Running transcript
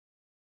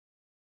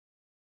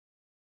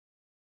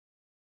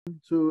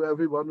to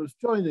everyone who's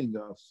joining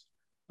us.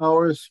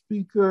 Our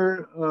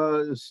speaker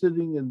is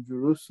sitting in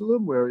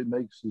Jerusalem, where he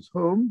makes his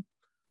home.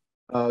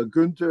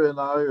 Günther and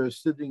I are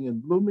sitting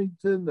in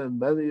Bloomington, and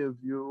many of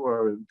you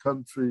are in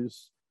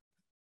countries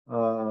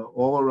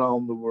all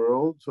around the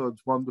world. So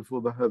it's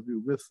wonderful to have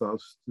you with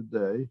us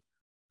today.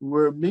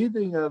 We're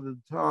meeting at a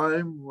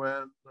time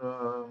when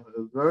a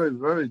very,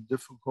 very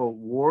difficult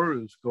war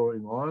is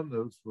going on,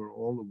 as we're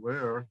all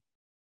aware.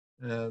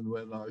 And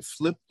when I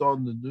flipped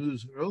on the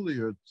news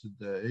earlier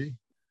today,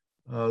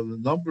 the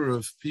number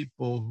of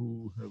people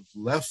who have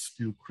left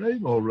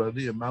Ukraine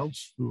already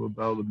amounts to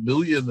about 1.5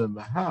 million,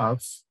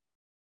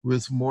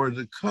 with more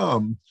to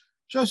come.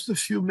 Just a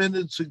few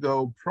minutes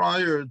ago,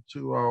 prior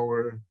to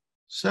our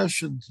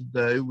session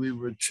today, we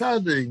were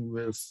chatting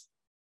with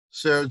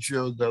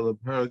Sergio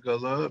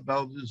DellaPergola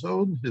about his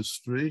own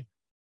history.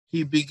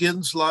 He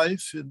begins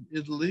life in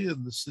Italy,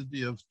 in the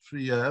city of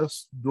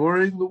Trieste,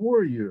 during the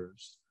war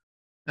years.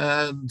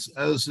 And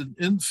as an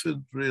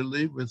infant,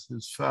 really, with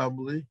his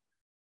family,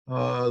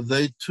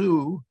 they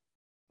too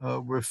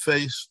were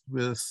faced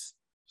with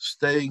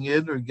staying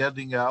in or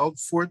getting out.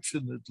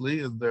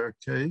 Fortunately, in their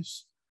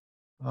case,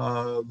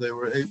 they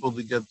were able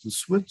to get to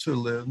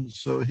Switzerland.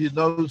 So he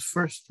knows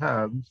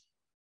firsthand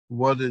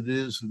what it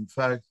is, in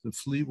fact, to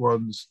flee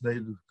one's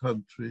native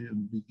country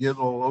and begin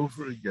all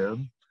over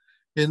again.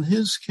 In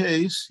his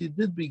case, he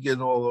did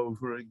begin all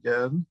over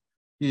again.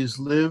 He's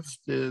lived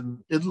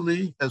in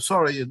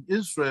in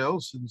Israel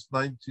since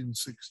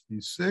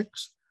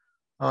 1966,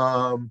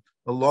 a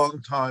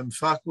longtime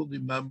faculty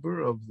member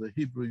of the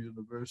Hebrew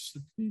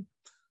University.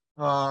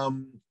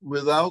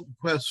 Without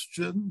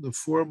question, the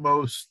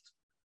foremost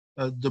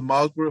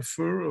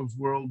demographer of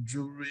world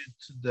Jewry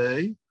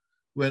today.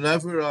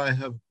 Whenever I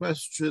have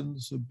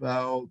questions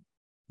about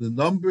the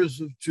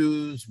numbers of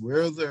Jews,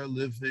 where they're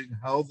living,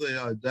 how they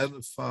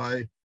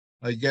identify,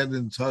 I get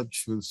in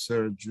touch with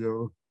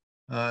Sergio.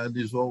 And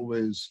he's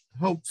always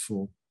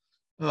helpful.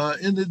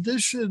 In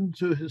addition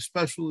to his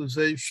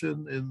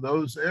specialization in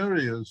those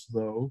areas,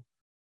 though,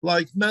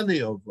 like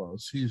many of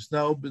us, he's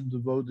now been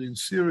devoting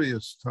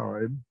serious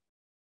time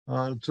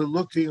to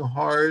looking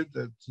hard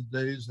at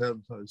today's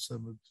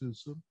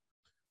anti-Semitism.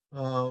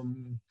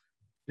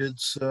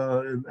 It's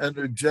an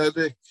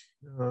energetic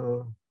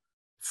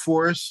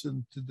force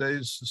in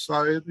today's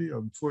society,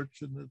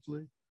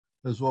 unfortunately,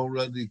 has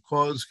already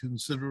caused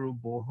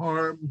considerable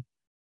harm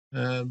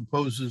and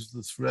poses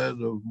the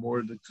threat of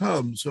more to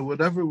come. So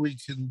whatever we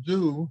can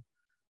do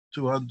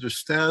to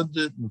understand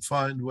it and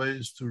find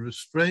ways to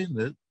restrain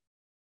it,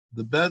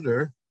 the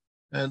better.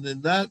 And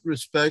in that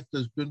respect,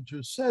 as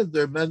Günther said,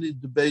 there are many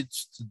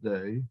debates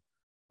today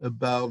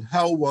about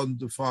how one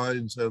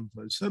defines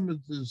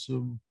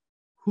anti-Semitism,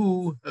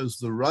 who has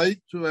the right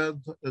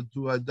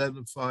to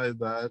identify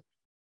that,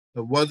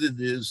 what it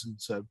is,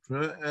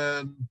 etc.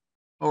 And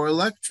our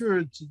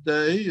lecturer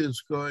today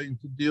is going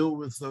to deal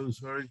with those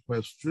very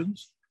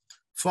questions.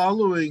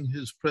 Following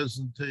his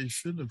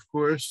presentation, of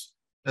course,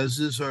 as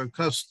is our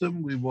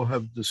custom, we will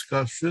have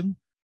discussion,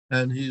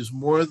 and he's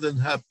more than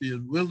happy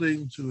and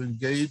willing to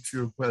engage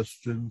your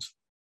questions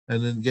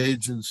and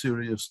engage in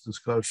serious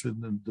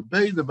discussion and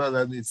debate about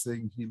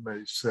anything he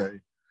may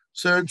say.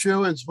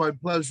 Sergio, it's my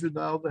pleasure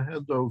now to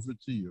hand over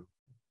to you.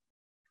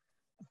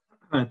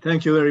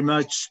 Thank you very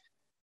much,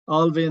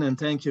 Alvin, and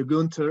thank you,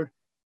 Günther.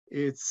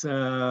 It's,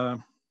 I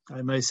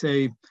may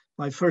say,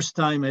 my first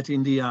time at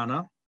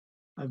Indiana.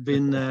 I've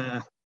been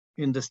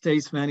in the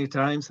States many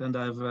times, and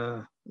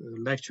I've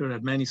lectured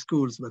at many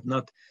schools, but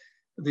not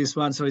this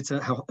one. So it's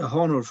an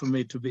honor for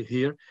me to be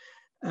here.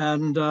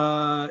 And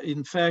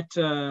in fact,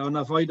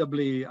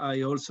 unavoidably,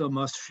 I also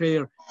must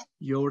share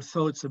your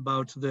thoughts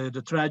about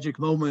the tragic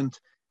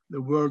moment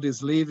the world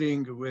is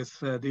living with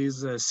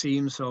these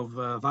scenes of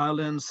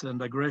violence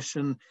and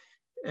aggression.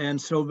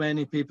 And so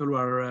many people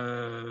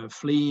are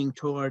fleeing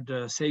toward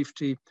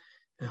safety,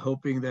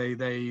 hoping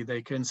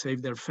they can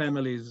save their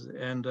families.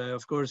 And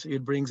of course,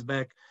 it brings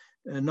back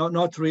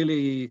not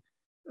really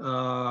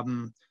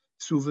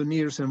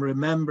souvenirs and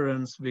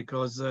remembrance,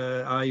 because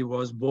I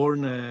was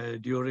born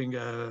during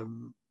a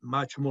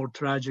much more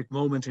tragic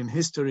moment in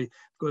history.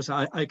 Of course,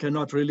 I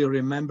cannot really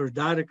remember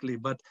directly,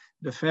 but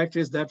the fact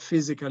is that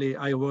physically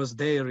I was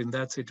there in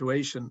that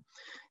situation.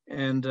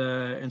 And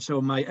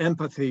so my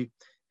empathy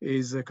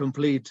is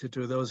complete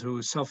to those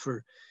who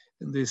suffer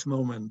in this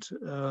moment.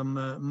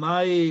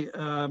 My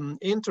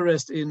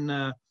interest in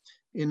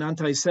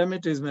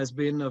anti-Semitism has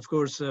been, of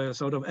course,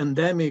 sort of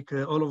endemic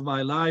all of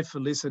my life,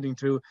 listening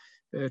to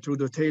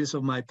the tales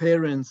of my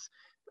parents,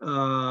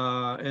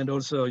 and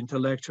also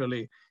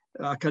intellectually.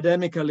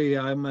 Academically,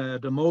 I'm a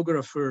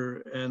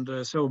demographer,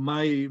 and so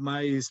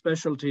my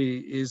specialty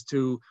is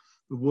to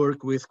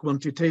work with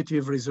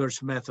quantitative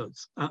research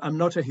methods. I'm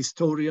not a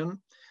historian.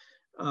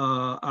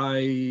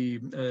 I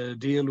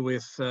deal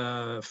with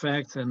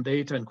facts and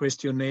data and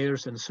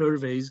questionnaires and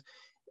surveys.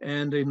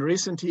 And in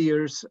recent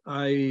years,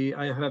 I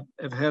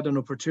have had an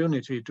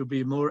opportunity to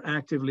be more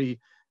actively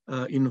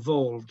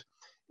involved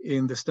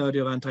in the study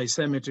of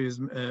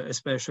anti-Semitism,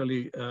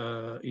 especially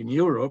in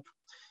Europe.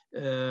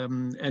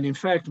 And in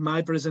fact,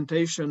 my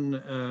presentation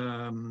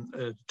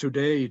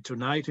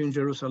tonight in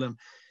Jerusalem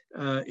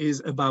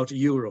is about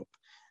Europe.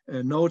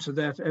 Note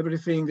that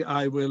everything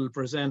I will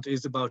present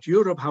is about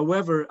Europe.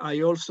 However,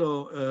 I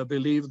also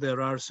believe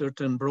there are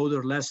certain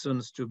broader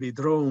lessons to be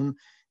drawn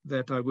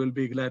that I will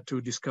be glad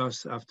to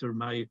discuss after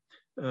my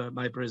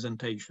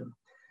presentation.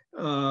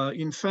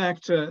 In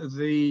fact,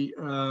 the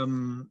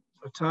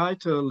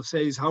title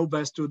says how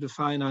best to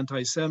define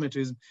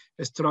anti-Semitism,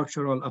 a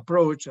structural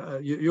approach.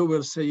 You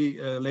will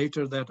see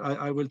later that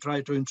I will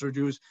try to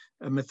introduce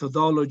a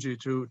methodology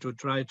to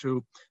try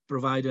to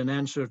provide an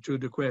answer to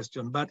the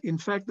question. But in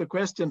fact, the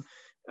question,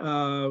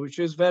 which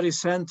is very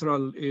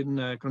central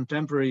in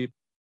contemporary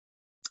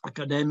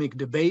academic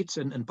debates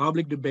and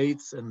public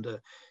debates and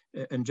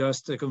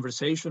just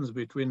conversations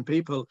between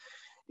people,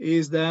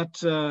 is that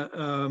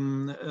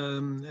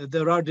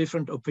there are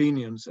different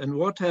opinions. And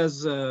what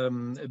has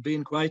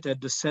been quite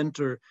at the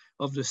center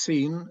of the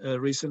scene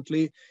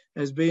recently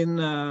has been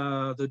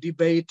the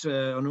debate,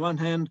 on one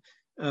hand,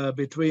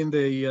 between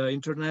the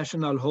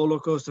International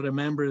Holocaust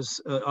Remembrance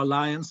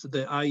Alliance,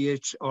 the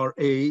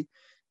IHRA,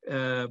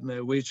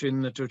 which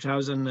in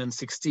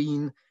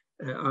 2016,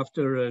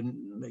 after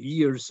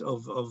years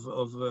of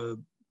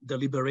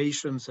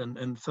deliberations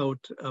and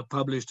thought,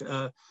 published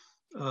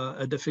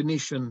a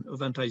definition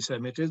of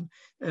anti-Semitism,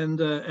 and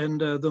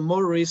the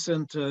more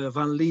recent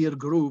Van Leer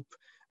group,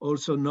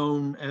 also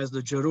known as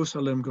the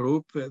Jerusalem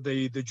group,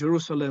 the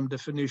Jerusalem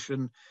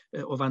definition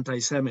of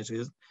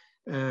anti-Semitism,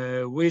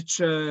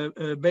 which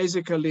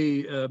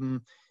basically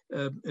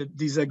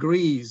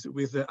disagrees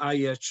with the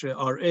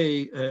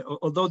IHRA,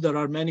 although there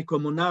are many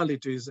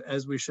commonalities,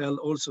 as we shall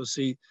also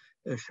see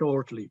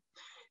shortly.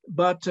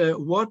 But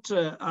what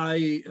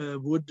I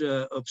would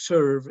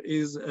observe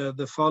is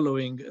the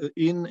following.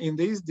 In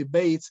these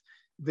debates,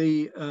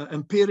 the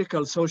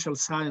empirical social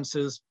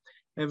sciences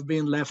have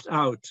been left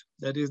out.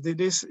 That is,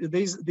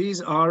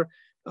 these are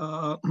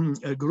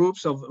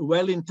groups of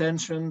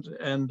well-intentioned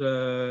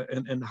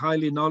and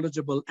highly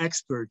knowledgeable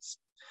experts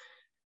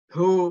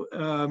who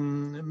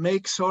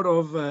make sort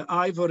of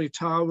ivory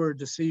tower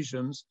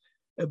decisions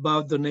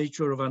about the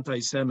nature of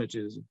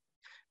anti-Semitism,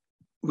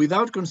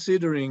 without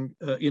considering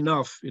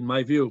enough, in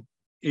my view,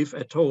 if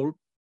at all,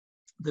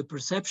 the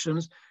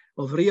perceptions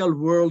of real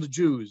world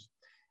Jews.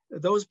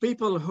 Those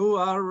people who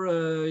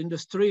are in the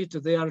street,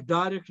 they are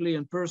directly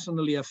and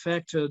personally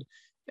affected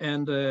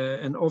and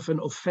often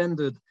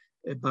offended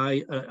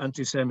by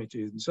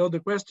anti-Semitism. So the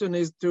question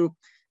is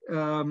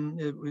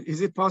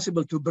is it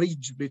possible to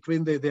bridge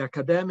between the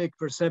academic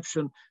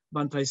perception of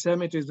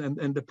anti-Semitism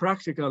and the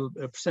practical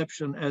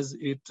perception as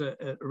it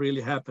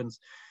really happens?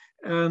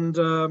 And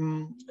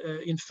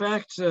in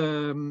fact,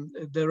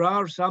 there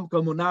are some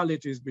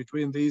commonalities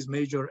between these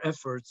major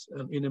efforts.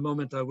 And in a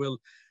moment, I will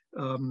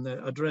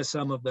address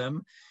some of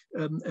them.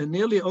 And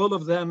nearly all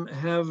of them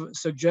have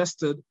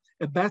suggested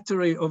a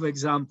battery of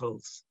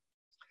examples,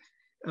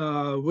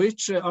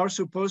 which are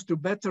supposed to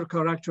better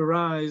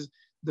characterize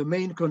the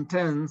main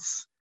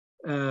contents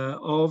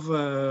of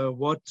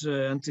what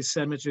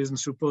anti-Semitism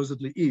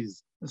supposedly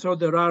is. And so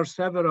there are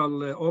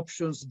several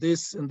options,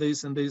 this and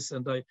this and this,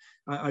 and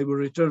I will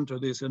return to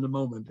this in a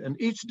moment. And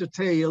each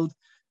detailed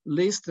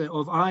list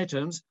of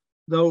items,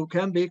 though,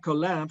 can be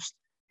collapsed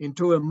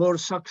into a more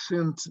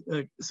succinct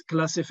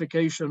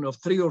classification of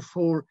 3 or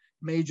 4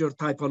 major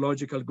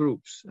typological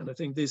groups. And I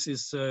think this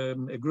is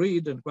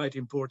agreed and quite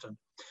important.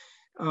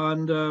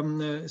 And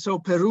so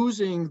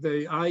perusing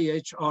the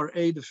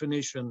IHRA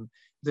definition,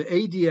 the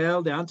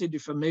ADL, the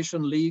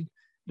Anti-Defamation League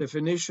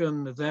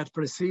definition that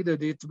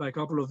preceded it by a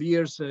couple of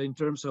years in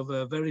terms of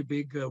a very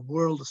big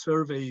world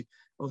survey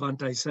of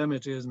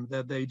anti-Semitism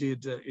that they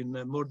did in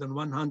more than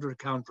 100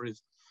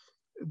 countries.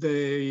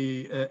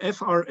 The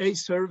FRA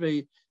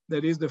survey,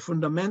 that is the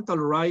Fundamental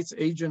Rights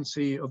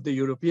Agency of the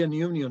European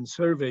Union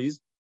surveys,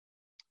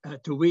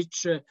 to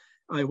which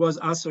I was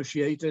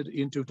associated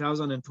in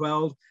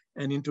 2012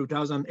 and in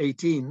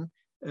 2018,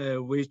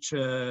 which,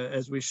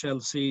 as we shall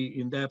see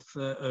in depth,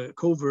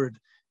 covered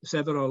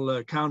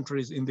several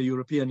countries in the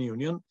European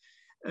Union.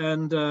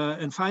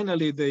 And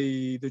finally,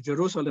 the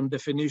Jerusalem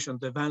definition,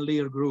 the Van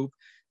Leer group,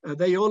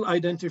 they all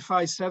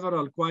identify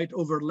several quite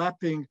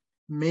overlapping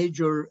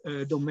major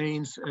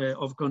domains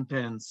of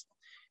contents.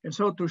 And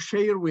so to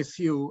share with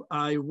you,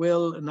 I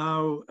will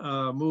now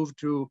move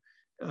to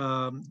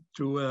a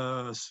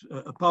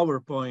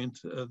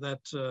PowerPoint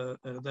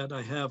that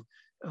I have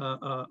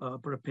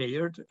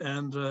prepared,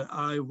 and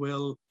I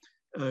will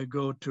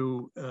go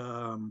to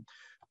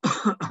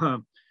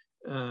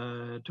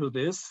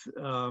this.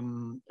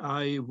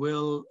 I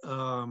will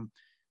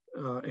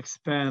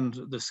expand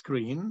the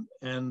screen,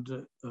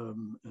 and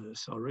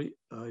sorry,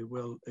 I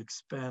will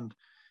expand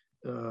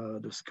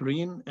the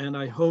screen, and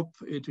I hope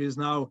it is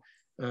now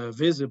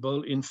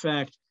visible. In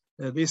fact,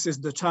 this is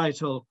the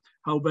title,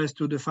 How Best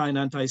to Define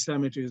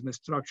Anti-Semitism, a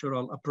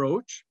Structural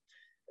Approach.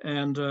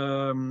 And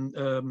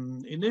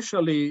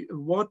initially,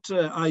 what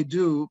I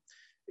do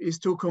is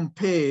to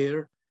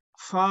compare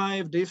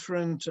 5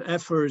 different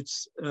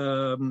efforts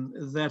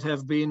that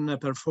have been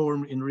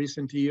performed in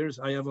recent years.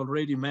 I have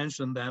already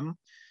mentioned them.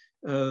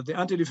 The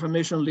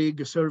Anti-Defamation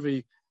League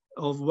survey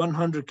of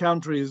 100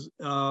 countries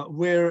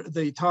where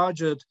the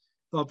target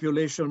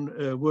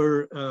population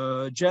were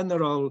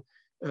general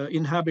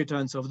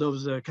inhabitants of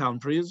those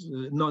countries,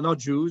 not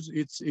Jews.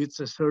 It's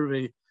a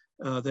survey,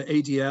 the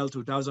ADL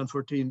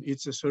 2014,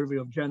 it's a survey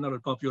of general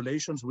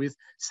populations with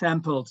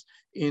samples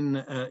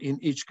in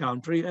each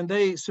country. And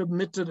they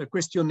submitted a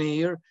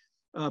questionnaire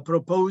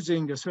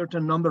proposing a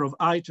certain number of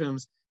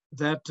items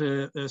that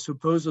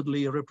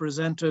supposedly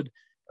represented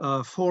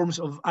forms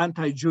of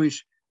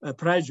anti-Jewish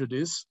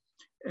prejudice.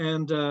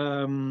 And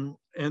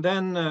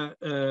then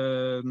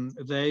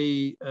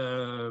they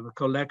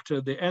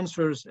collected the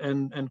answers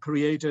and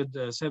created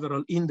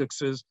several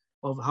indexes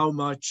of how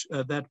much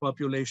that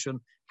population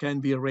can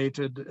be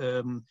rated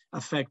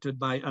affected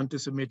by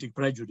anti-Semitic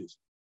prejudice.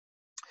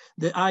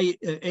 The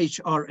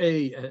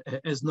IHRA,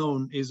 as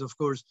known, is of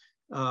course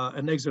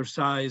an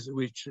exercise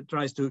which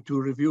tries to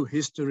review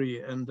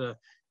history and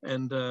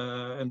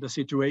the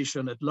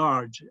situation at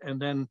large,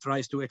 and then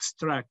tries to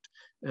extract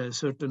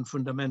certain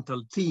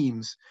fundamental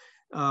themes.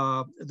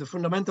 The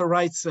Fundamental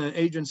Rights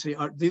Agency,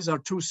 these are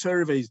 2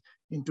 surveys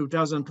in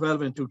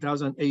 2012 and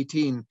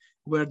 2018,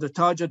 where the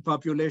target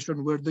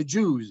population were the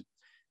Jews,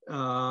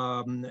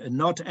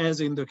 not as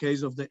in the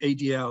case of the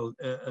ADL.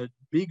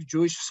 Big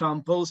Jewish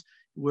samples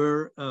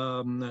were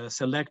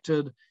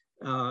selected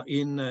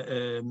in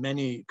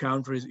many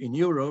countries in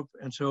Europe.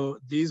 And so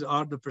these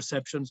are the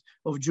perceptions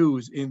of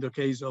Jews in the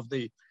case of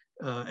the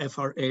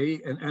FRA.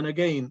 And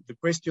again, the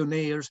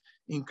questionnaires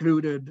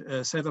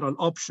included several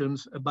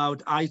options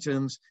about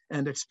items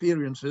and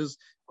experiences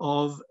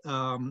of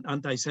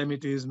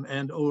anti-Semitism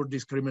and or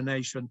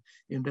discrimination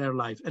in their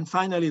life. And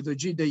finally, the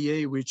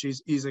GDA, which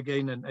is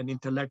again an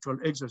intellectual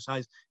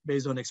exercise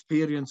based on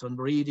experience, on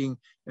reading,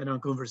 and on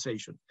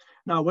conversation.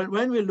 Now,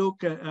 when we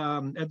look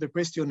at the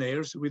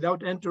questionnaires,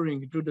 without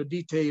entering into the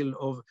detail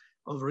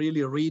of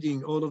really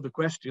reading all of the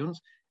questions,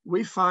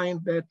 we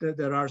find that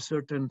there are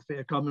certain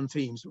common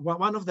themes.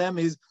 One of them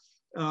is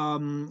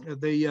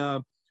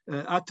the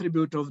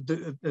attribute of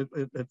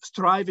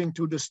striving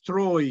to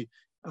destroy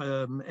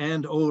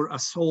and or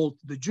assault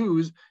the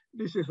Jews.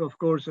 This is, of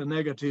course, a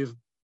negative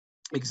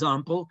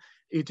example.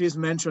 It is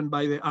mentioned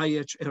by the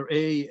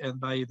IHRA and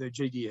by the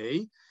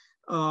JDA,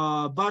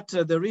 but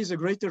there is a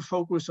greater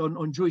focus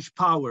on Jewish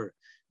power.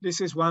 This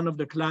is one of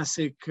the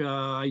classic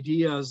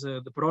ideas,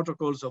 the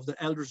protocols of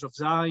the Elders of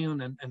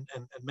Zion and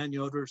many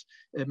others,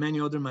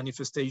 many other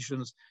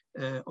manifestations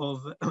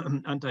of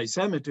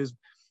anti-Semitism,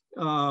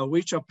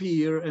 which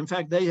appear, in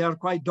fact, they are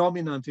quite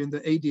dominant in the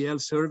ADL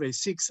survey.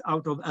 6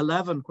 out of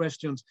 11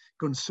 questions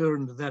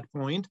concerned that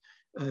point.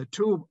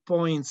 2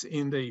 points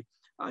in the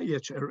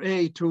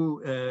IHRA,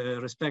 2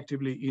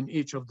 respectively in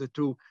each of the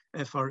 2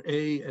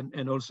 FRA,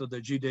 and also the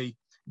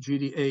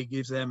GDA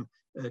gives them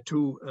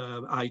 2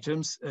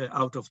 items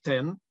out of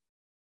 10.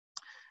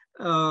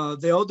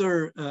 The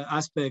other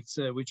aspects,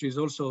 which is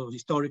also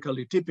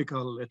historically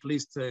typical, at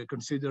least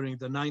considering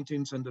the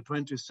 19th and the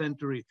 20th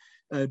century,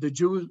 the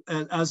Jews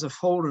as a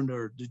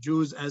foreigner, the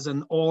Jews as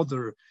an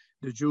other,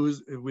 the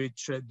Jews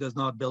which does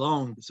not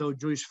belong. So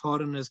Jewish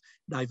foreigners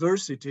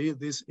diversity,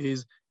 this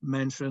is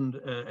mentioned,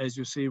 as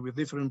you see, with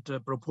different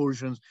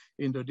proportions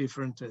in the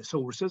different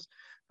sources.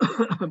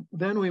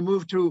 Then we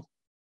move to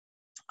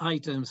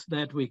items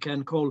that we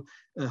can call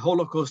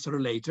Holocaust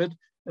related,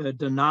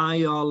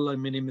 denial,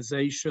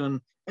 minimization,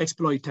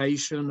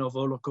 exploitation of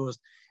Holocaust.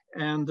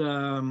 And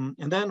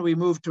then we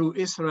move to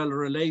Israel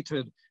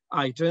related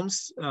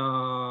items,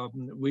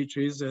 which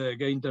is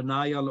again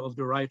denial of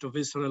the right of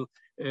Israel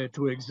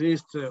to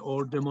exist,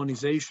 or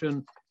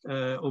demonization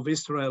of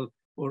Israel,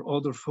 or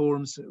other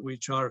forms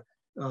which are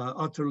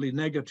utterly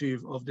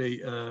negative of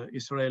the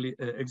Israeli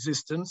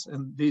existence.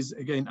 And these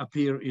again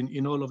appear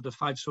in all of the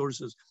 5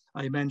 sources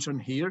I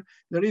mentioned here.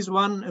 There is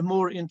one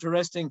more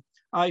interesting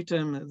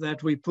item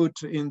that we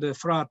put in the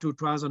FRA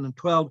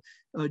 2012.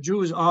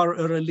 Jews are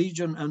a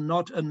religion and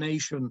not a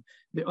nation.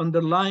 The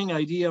underlying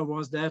idea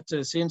was that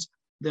since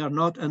they are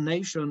not a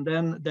nation,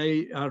 then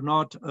they are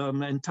not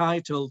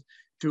entitled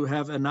to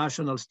have a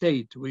national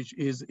state, which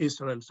is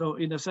Israel. So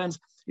in a sense,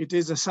 it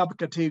is a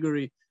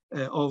subcategory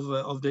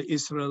of the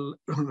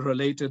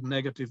Israel-related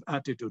negative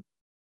attitude.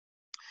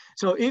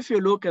 So if you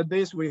look at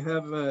this, we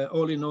have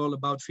all in all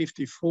about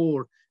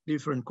 54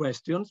 different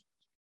questions.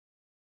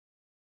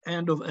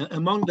 And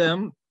among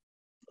them,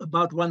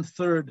 about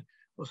 1/3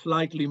 or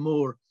slightly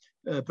more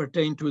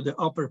pertain to the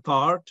upper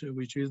part,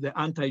 which is the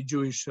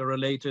anti-Jewish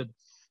related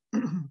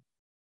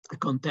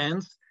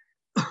contents.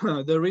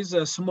 There is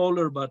a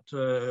smaller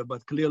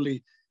but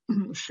clearly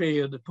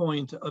shared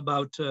point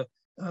about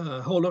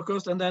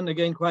Holocaust, and then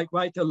again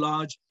quite a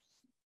large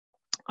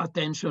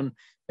attention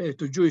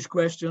to Jewish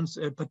questions,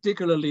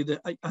 particularly the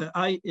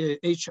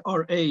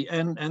IHRA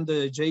and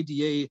the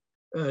JDA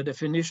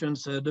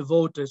definitions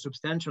devote a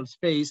substantial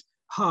space,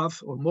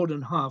 half or more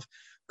than half,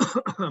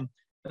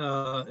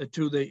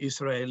 to the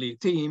Israeli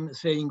theme,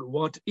 saying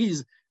what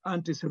is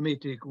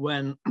anti-Semitic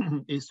when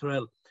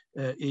Israel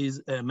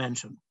is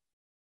mentioned.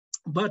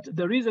 But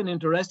there is an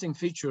interesting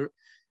feature.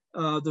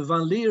 The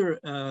Van Leer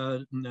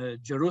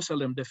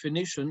Jerusalem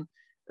definition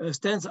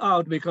stands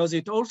out because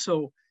it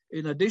also,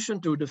 in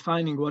addition to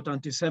defining what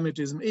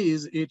anti-Semitism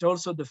is, it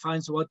also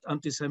defines what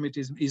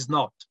anti-Semitism is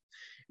not.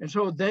 And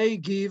so they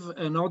give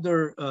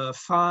another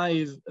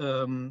 5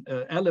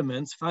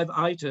 elements, 5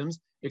 items,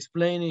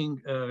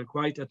 explaining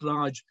quite at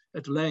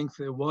length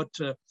what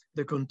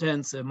the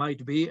contents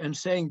might be, and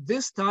saying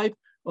this type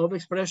of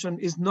expression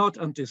is not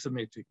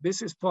anti-Semitic.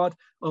 This is part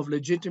of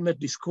legitimate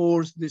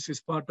discourse. This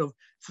is part of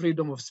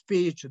freedom of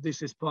speech.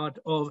 This is part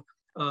of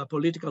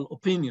political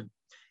opinion.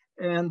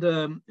 And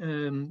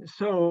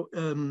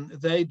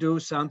they do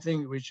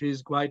something which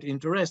is quite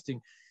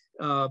interesting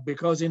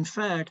because in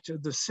fact,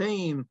 the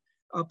same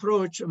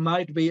approach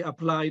might be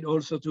applied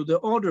also to the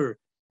other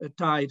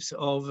types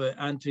of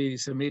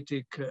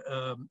anti-Semitic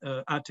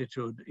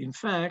attitude. In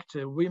fact,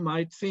 we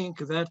might think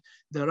that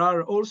there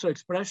are also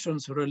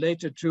expressions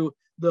related to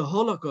the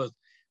Holocaust,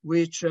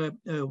 which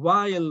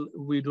while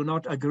we do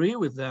not agree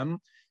with them,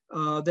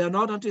 they're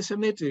not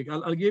anti-Semitic.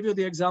 I'll give you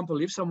the example.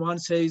 If someone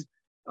says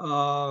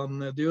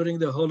during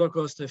the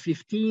Holocaust,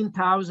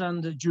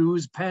 15,000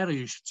 Jews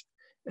perished,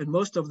 and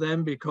most of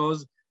them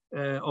because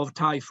of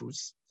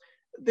typhus.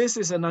 This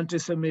is an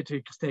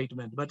anti-Semitic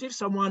statement. But if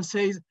someone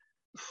says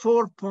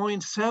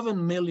 4.7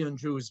 million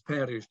Jews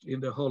perished in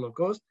the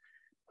Holocaust,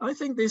 I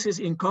think this is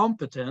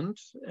incompetent,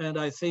 and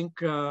I think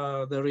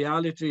the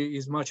reality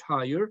is much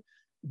higher,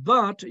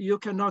 but you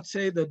cannot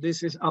say that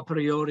this is a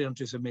priori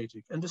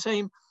anti-Semitic. And the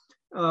same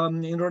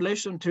in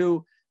relation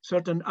to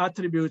certain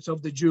attributes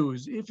of the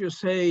Jews. If you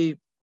say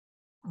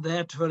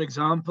that, for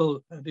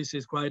example, this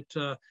is quite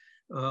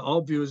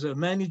obvious,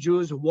 many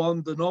Jews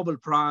won the Nobel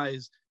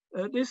Prize.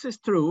 This is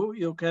true.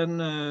 You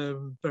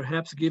can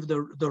perhaps give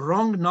the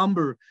wrong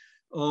number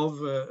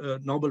of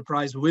Nobel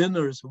Prize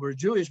winners who were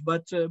Jewish,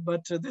 but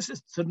this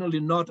is certainly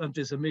not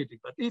anti-Semitic.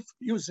 But if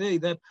you say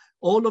that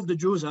all of the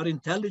Jews are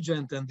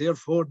intelligent and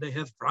therefore they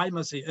have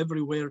primacy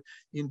everywhere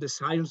in the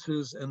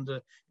sciences and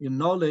in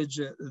knowledge,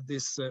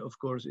 this of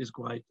course is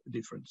quite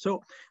different.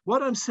 So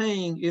what I'm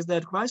saying is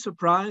that quite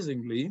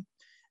surprisingly,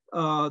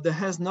 there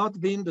has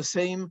not been the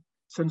same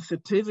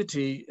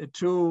sensitivity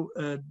to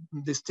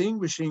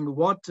distinguishing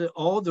what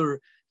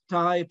other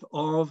type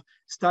of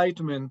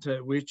statement,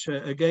 which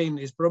again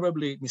is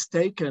probably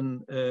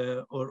mistaken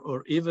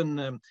or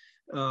even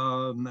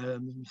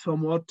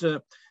somewhat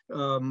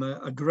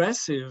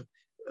aggressive,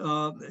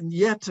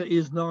 yet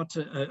is not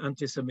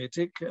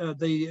anti-Semitic.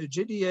 The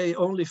GDA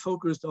only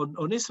focused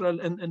on Israel,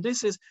 and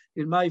this is,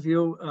 in my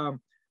view,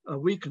 a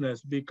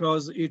weakness,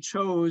 because it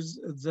shows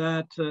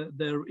that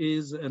there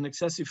is an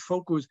excessive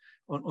focus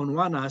on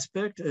one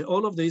aspect.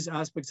 All of these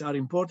aspects are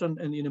important,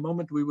 and in a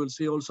moment we will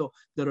see also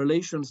the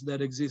relations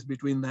that exist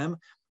between them,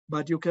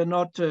 but you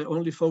cannot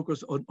only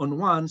focus on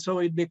one. So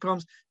it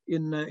becomes,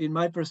 in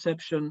my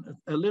perception,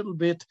 a little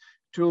bit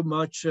too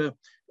much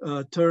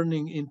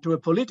turning into a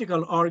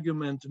political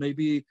argument,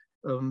 maybe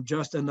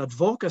just an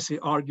advocacy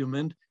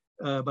argument,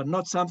 but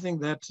not something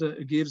that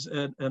gives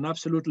an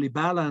absolutely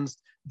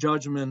balanced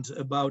judgment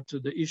about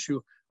the issue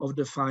of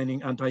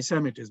defining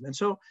anti-Semitism. And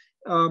so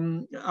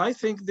I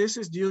think this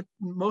is due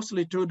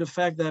mostly to the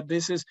fact that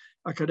this is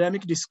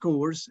academic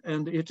discourse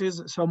and it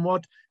is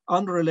somewhat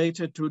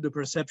unrelated to the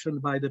perception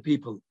by the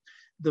people.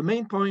 The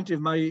main point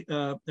in my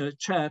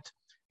chat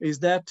is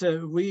that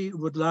we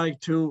would like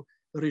to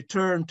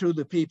return to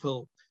the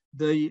people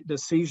the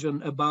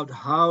decision about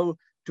how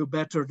to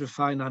better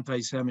define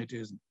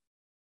anti-Semitism.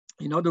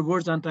 In other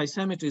words,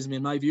 anti-Semitism,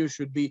 in my view,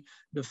 should be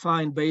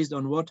defined based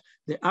on what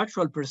the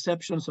actual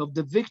perceptions of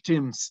the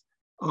victims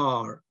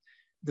are.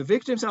 The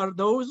victims are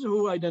those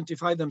who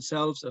identify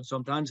themselves and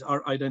sometimes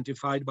are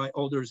identified by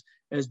others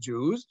as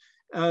Jews.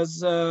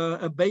 As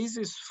a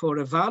basis for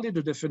a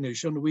valid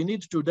definition, we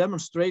need to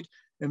demonstrate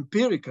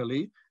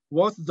empirically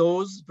what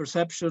those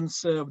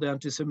perceptions of the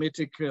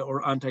anti-Semitic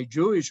or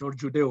anti-Jewish or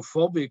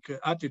Judeo-phobic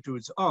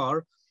attitudes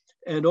are.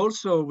 And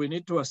also we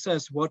need to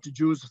assess what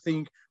Jews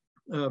think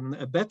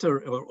a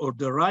better or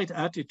the right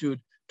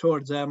attitude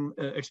towards them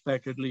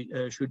expectedly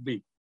should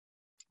be.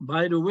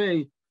 By the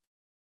way,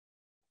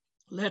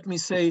 let me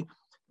say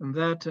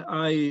that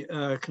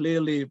I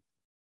clearly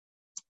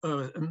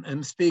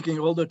am speaking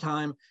all the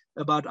time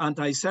about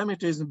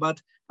anti-Semitism,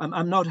 but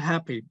I'm not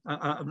happy.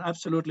 I'm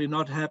absolutely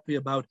not happy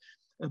about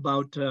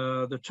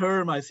the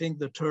term. I think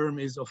the term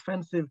is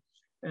offensive,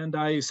 and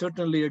I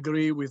certainly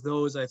agree with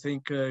those. I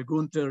think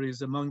Gunther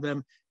is among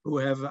them who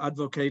have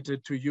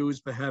advocated to use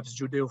perhaps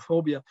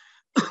Judeophobia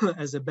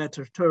as a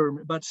better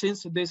term. But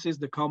since this is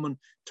the common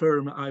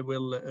term, I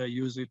will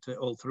use it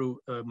all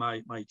through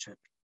my chat.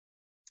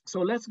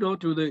 So let's go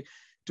to the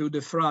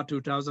FRA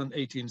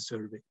 2018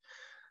 survey.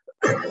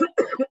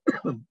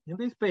 In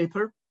this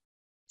paper,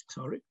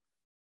 sorry,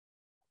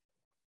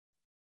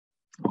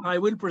 I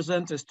will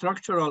present a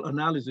structural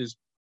analysis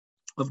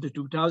of the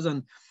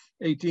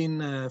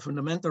 2018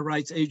 Fundamental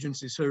Rights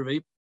Agency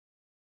survey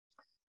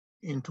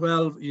in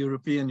 12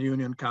 European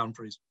Union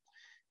countries.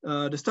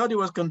 The study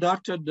was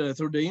conducted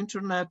through the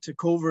internet,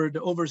 covered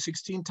over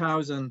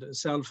 16,000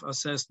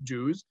 self-assessed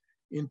Jews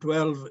in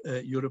 12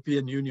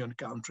 European Union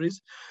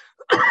countries,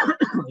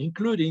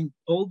 including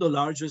all the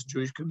largest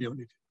Jewish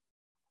communities.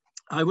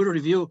 I will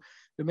review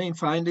the main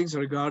findings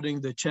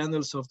regarding the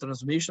channels of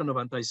transmission of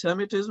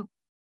anti-Semitism,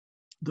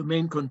 the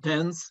main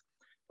contents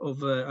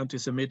of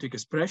anti-Semitic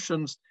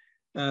expressions,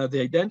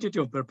 the identity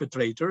of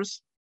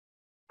perpetrators,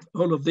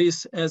 all of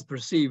this as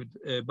perceived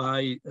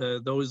by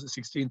those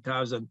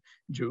 16,000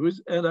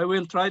 Jews. And I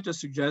will try to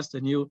suggest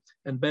a new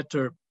and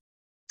better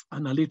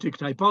analytic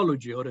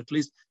typology, or at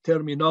least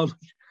terminology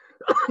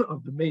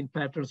of the main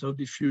patterns of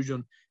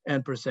diffusion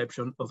and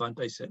perception of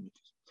anti-Semitism.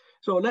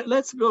 So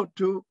let's go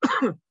to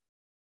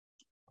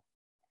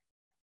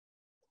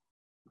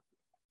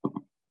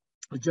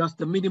just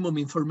the minimum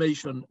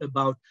information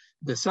about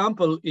the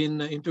sample.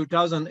 In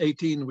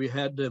 2018, we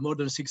had more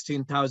than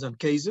 16,000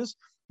 cases.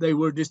 They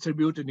were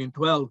distributed in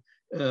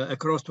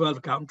across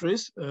 12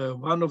 countries.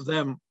 One of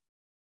them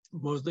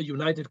was the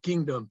United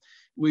Kingdom,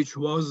 which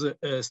was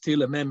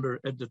still a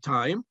member at the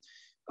time.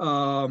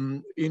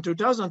 In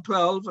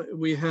 2012,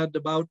 we had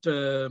about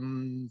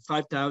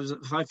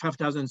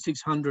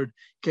 5,600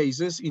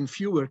 cases in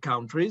fewer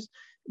countries.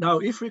 Now,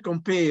 if we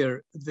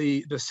compare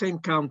the same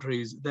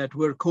countries that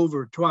were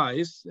covered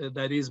twice,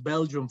 that is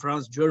Belgium,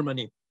 France,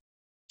 Germany,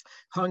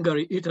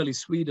 Hungary, Italy,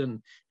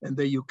 Sweden, and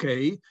the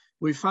UK,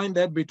 we find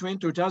that between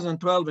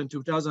 2012 and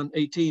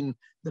 2018,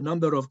 the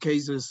number of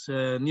cases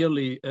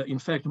nearly, in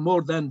fact,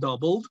 more than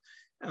doubled.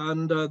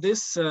 And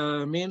this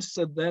means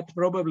that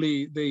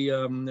probably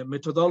the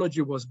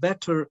methodology was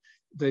better,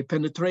 the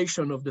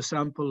penetration of the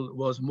sample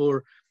was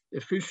more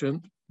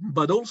efficient,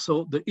 but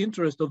also the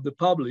interest of the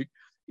public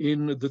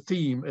in the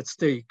theme at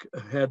stake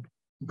had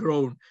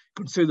grown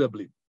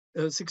considerably.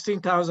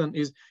 16,000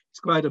 is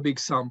quite a big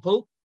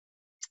sample.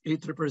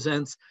 It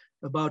represents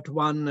about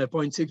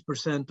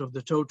 1.6% of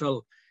the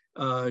total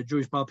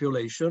Jewish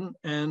population.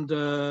 And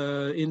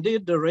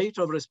indeed, the rate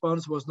of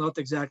response was not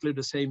exactly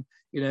the same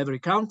in every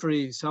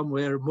country,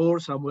 somewhere more,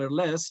 somewhere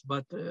less,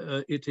 but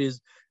it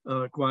is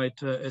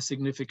quite a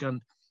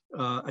significant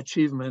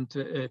achievement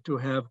to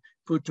have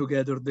put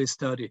together this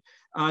study.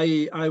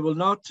 I will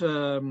not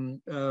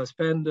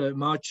spend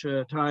much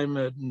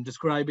time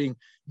describing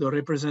the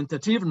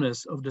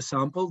representativeness of the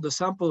sample. The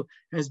sample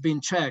has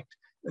been checked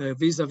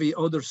vis-a-vis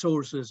other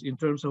sources in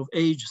terms of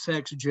age,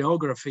 sex,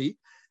 geography,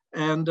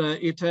 and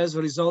it has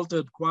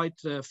resulted quite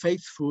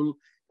faithful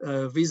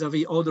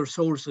vis-a-vis other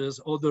sources,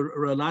 other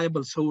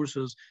reliable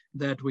sources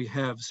that we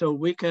have. So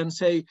we can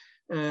say,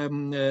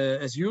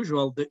 as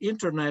usual, the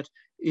internet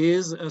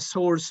is a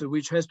source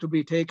which has to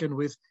be taken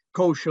with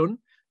caution,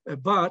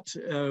 but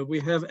we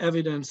have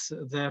evidence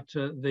that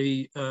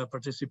the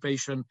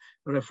participation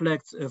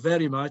reflects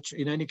very much,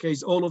 in any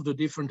case, all of the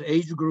different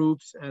age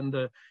groups and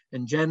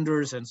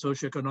genders and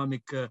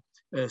socioeconomic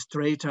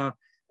strata,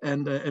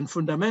 and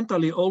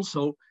fundamentally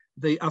also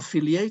the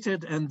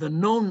affiliated and the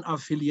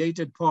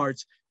non-affiliated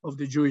parts of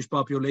the Jewish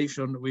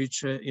population,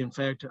 which in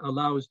fact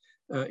allows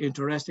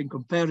interesting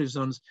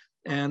comparisons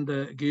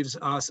and gives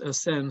us a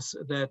sense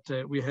that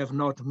we have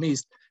not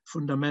missed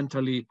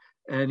fundamentally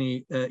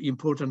any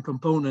important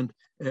component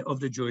of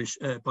the Jewish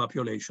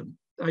population.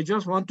 I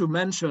just want to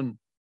mention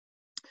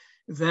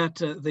that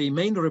the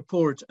main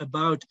report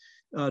about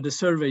the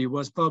survey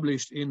was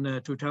published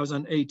in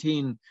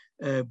 2018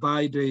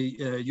 by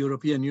the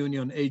European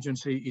Union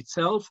agency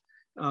itself.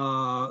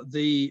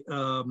 The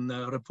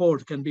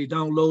report can be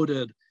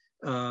downloaded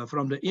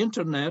from the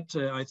internet.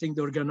 I think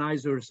the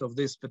organizers of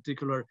this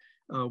particular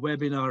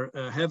webinar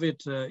have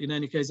it. In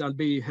any case, I'll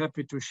be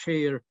happy to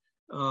share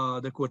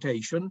the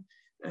quotation.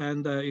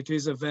 And it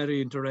is a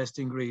very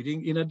interesting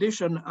reading. In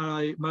addition,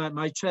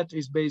 my chat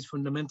is based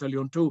fundamentally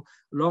on two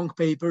long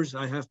papers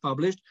I have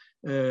published,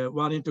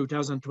 one in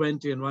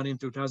 2020 and one in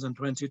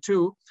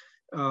 2022.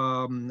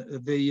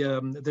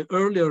 The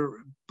earlier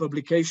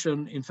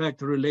publication, in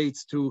fact,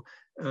 relates to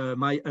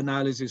my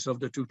analysis of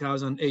the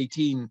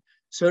 2018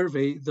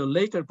 survey. The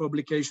later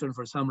publication,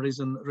 for some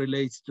reason,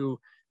 relates to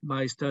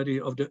my study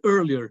of the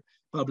earlier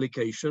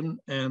publication,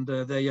 and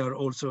they are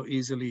also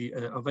easily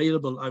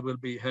available. I will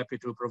be happy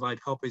to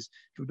provide copies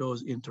to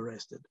those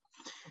interested.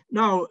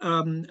 Now,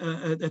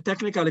 a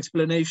technical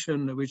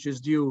explanation which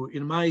is due.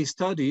 In my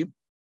study,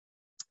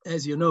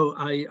 as you know,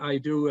 I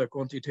do a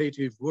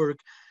quantitative work.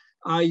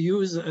 I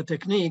use a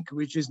technique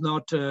which is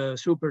not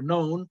super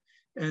known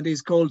and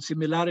is called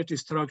similarity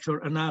structure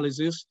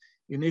analysis,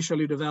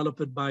 initially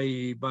developed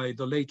by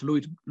the late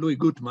Louis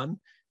Gutmann,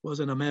 was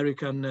an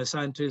American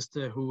scientist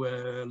who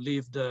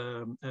lived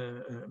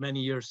many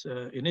years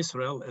in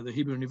Israel at the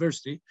Hebrew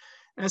University.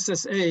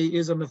 SSA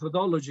is a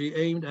methodology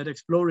aimed at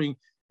exploring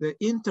the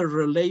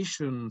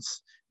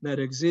interrelations that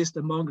exist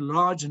among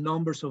large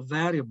numbers of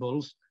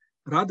variables,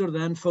 rather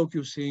than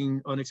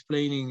focusing on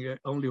explaining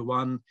only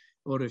one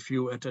or a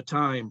few at a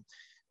time.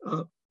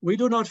 We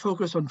do not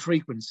focus on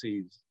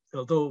frequencies,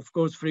 although of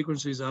course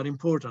frequencies are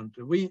important.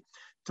 We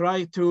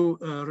try to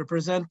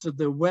represent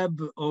the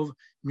web of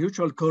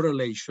mutual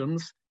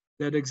correlations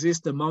that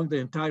exist among the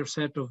entire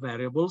set of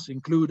variables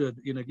included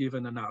in a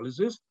given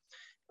analysis.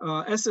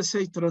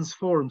 SSA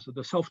transforms,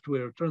 the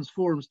software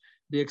transforms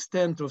the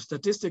extent of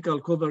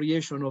statistical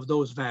covariation of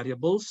those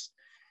variables,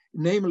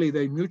 namely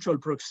their mutual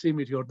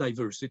proximity or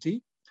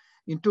diversity,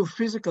 into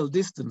physical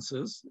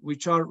distances,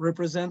 which are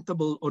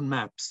representable on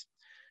maps.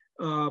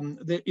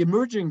 The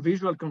emerging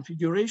visual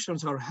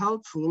configurations are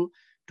helpful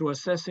to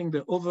assessing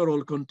the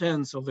overall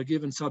contents of a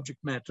given subject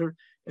matter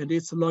and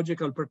its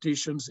logical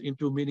partitions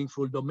into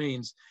meaningful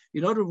domains.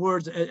 In other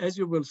words, as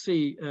you will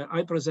see,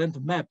 I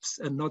present maps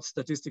and not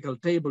statistical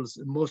tables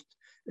most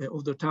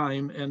of the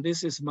time, and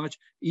this is much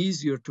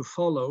easier to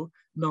follow.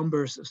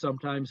 Numbers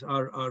sometimes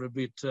are a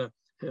bit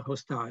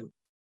hostile.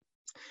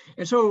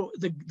 And so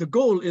the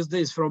goal is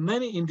this: from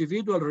many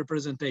individual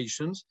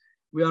representations,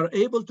 we are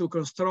able to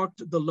construct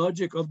the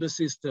logic of the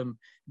system.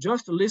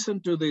 Just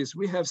listen to this.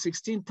 We have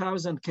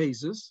 16,000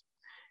 cases,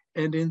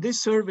 and in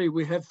this survey,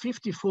 we have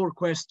 54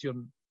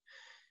 questions.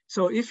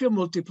 So if you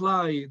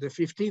multiply the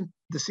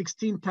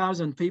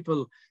 16,000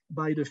 people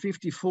by the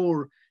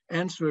 54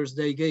 answers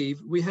they gave,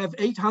 we have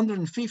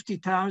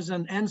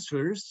 850,000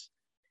 answers.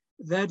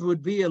 That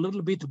would be a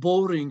little bit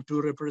boring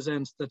to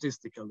represent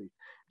statistically.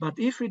 But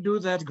if we do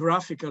that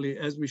graphically,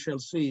 as we shall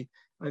see,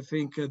 I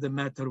think the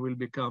matter will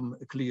become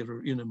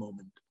clearer in a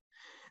moment.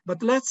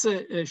 But let's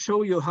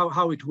show you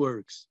how it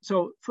works.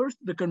 So first,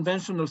 the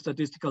conventional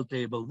statistical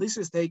table. This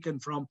is taken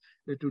from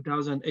the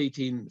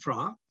 2018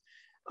 FRA.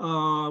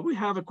 We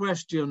have a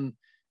question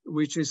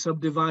which is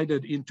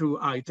subdivided into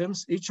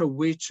items, each of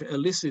which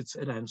elicits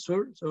an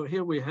answer. So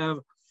here we have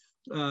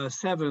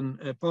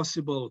 7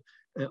 possible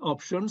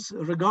options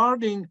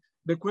regarding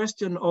the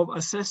question of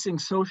assessing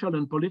social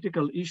and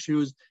political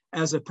issues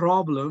as a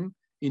problem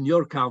in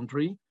your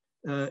country,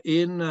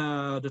 in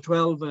the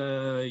 12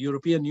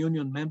 European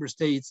Union member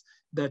states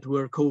that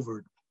were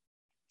covered.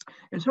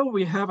 And so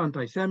we have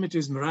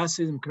anti-Semitism,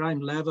 racism, crime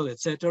level,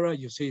 etc.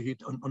 You see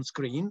it on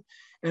screen.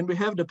 And we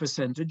have the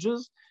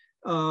percentages.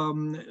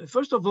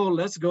 First of all,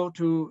 let's go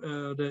to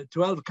the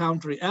 12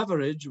 country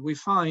average. We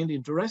find,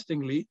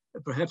 interestingly,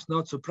 perhaps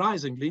not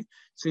surprisingly,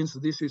 since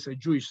this is a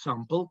Jewish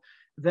sample,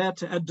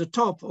 that at the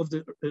top of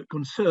the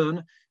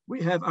concern,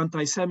 we have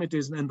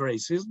anti-Semitism and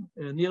racism,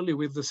 nearly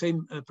with the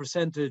same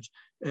percentage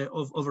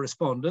of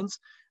respondents,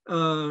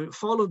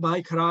 followed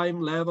by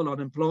crime level,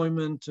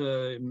 unemployment,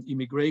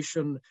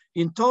 immigration,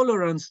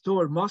 intolerance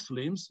toward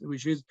Muslims,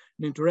 which is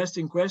an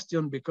interesting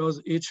question because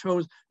it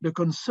shows the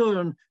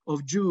concern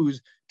of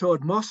Jews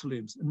toward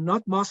Muslims,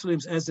 not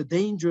Muslims as a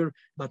danger,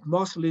 but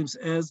Muslims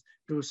as,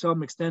 to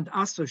some extent,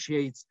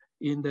 associates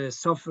in the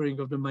suffering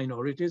of the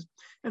minorities.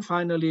 And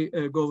finally,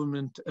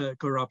 government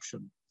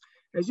corruption.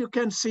 As you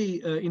can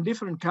see, in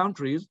different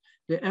countries,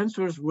 the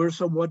answers were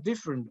somewhat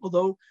different,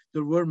 although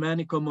there were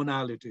many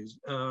commonalities.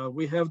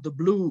 We have the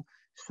blue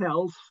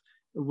cells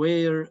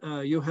where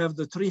you have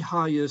the 3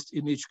 highest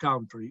in each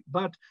country,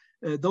 but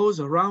those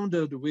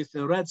rounded with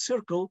a red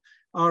circle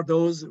are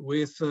those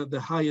with the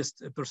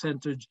highest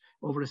percentage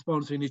of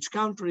response in each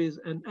country.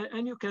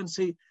 And you can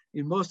see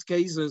in most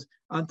cases,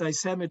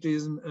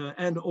 anti-Semitism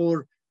and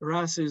or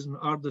racism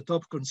are the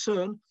top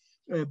concern.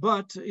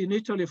 But in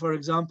Italy, for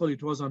example,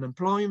 it was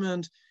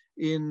unemployment.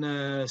 In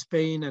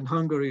Spain and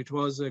Hungary, it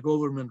was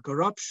government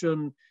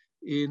corruption.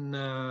 In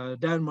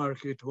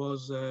Denmark, it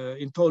was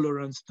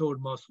intolerance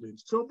toward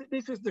Muslims. So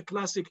this is the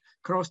classic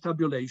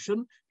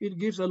cross-tabulation. It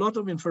gives a lot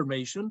of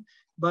information,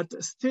 but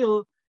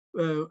still,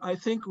 I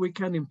think we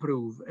can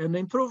improve. And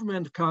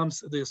improvement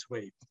comes this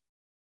way.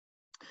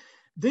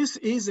 This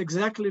is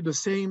exactly the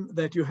same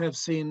that you have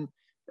seen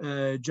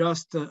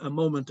just a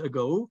moment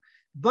ago.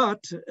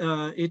 But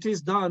it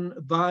is done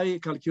by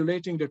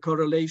calculating the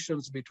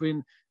correlations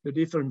between the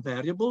different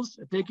variables,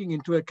 taking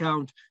into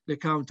account the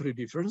country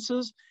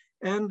differences,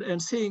 and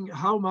seeing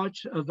how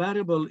much a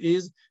variable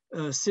is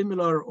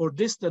similar or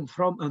distant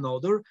from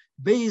another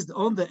based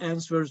on the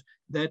answers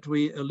that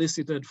we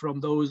elicited from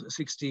those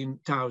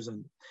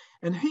 16,000.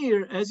 And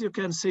here, as you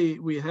can see,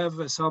 we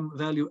have some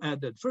value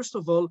added. First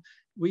of all,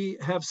 we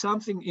have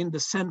something in the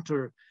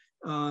center.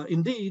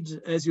 Indeed,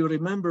 as you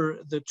remember,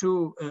 the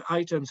 2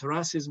 items,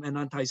 racism and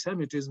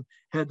anti-Semitism,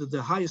 had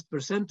the highest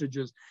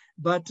percentages.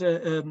 But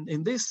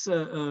in this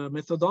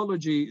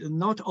methodology,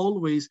 not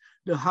always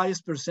the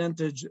highest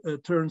percentage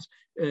turns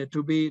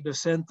to be the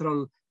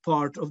central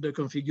part of the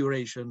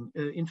configuration.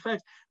 In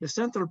fact, the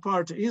central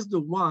part is the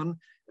one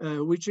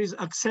which is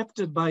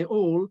accepted by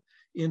all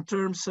in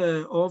terms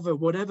of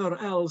whatever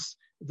else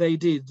they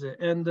did.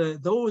 And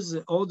those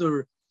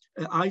other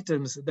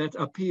items that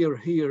appear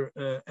here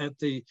at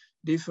the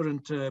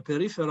different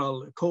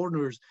peripheral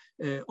corners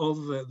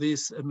of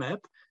this map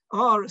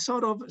are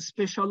sort of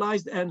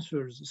specialized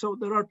answers. So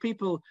there are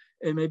people,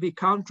 maybe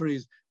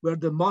countries, where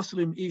the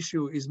Muslim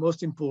issue is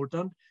most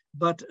important,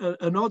 but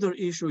another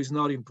issue is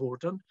not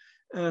important.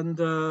 And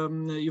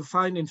you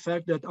find, in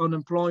fact, that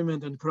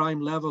unemployment and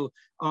crime level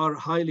are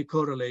highly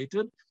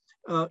correlated.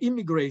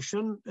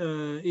 Immigration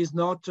is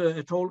not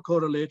at all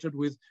correlated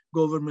with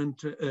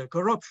government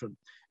corruption,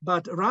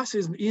 but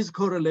racism is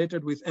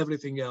correlated with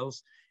everything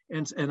else.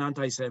 and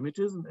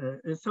anti-Semitism.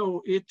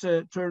 So it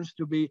turns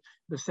to be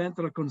the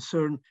central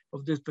concern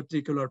of this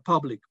particular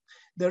public.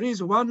 There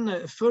is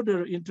one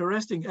further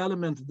interesting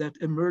element that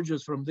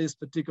emerges from this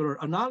particular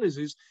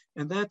analysis,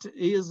 and that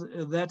is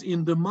that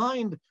in the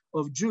mind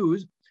of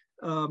Jews,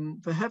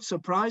 perhaps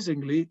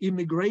surprisingly,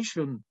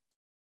 immigration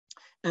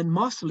and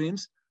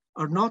Muslims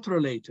are not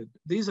related.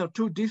 These are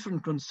two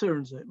different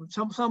concerns.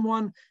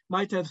 Someone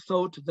might have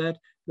thought that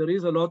there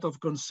is a lot of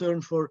concern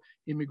for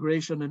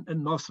immigration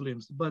and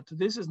Muslims, but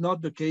this is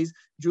not the case.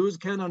 Jews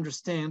can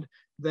understand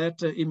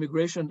that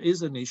immigration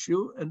is an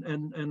issue,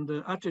 and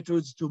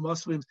attitudes to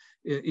Muslims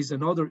is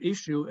another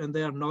issue, and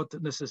they are not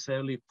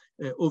necessarily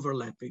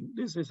overlapping.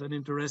 This is an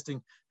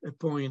interesting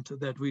point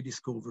that we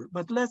discover.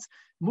 But let's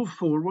move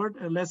forward,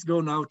 and let's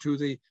go now to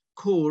the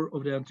core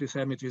of the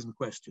anti-Semitism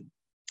question.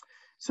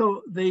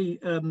 So the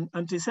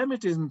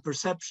anti-Semitism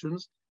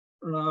perceptions,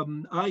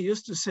 I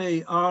used to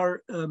say,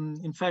 are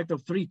in fact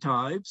of three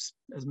types,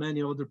 as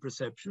many other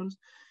perceptions.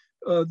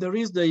 There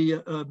is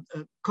the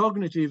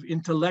cognitive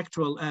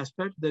intellectual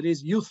aspect, that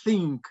is, you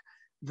think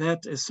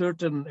that a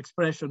certain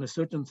expression, a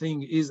certain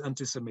thing is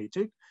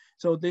anti-Semitic.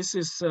 So this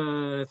is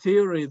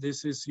theory,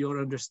 this is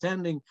your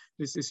understanding,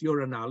 this is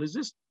your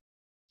analysis.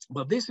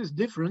 But this is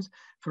different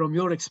from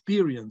your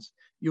experience.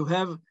 You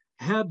have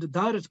had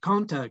direct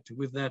contact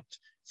with that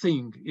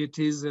thing. It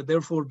is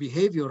therefore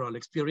behavioral,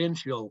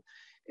 experiential.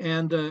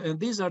 And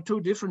these are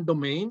two different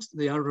domains.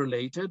 They are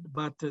related,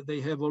 but they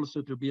have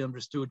also to be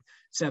understood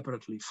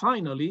separately.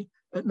 Finally,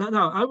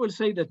 now I will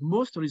say that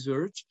most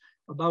research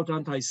about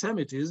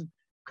anti-Semitism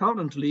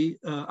currently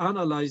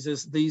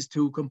analyzes these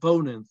two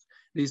components,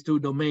 these two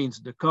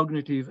domains, the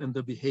cognitive and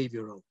the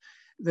behavioral.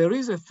 There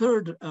is a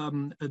third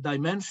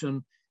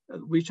dimension,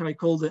 which I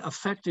call the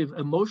affective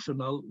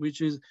emotional,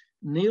 which is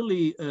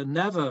nearly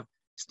never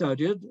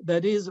studied.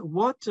 That is,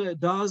 what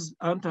does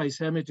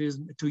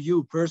anti-Semitism to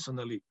you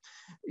personally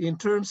in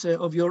terms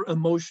of your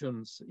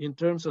emotions, in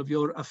terms of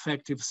your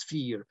affective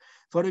sphere?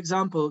 For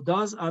example,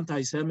 does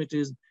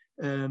anti-Semitism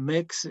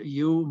makes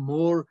you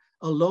more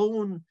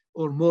alone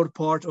or more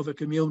part of a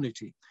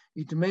community?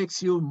 It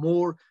makes you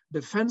more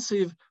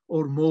defensive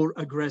or more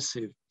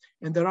aggressive?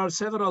 And there are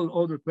several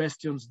other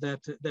questions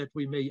that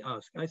we may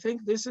ask. I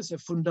think this is a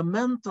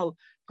fundamental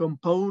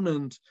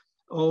component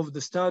of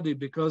the study,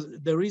 because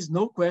there is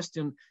no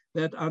question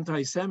that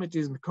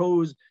anti-Semitism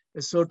caused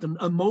a certain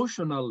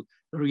emotional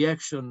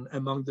reaction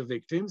among the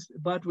victims,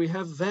 but we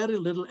have very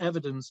little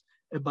evidence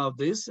about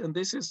this. And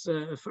this is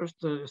a first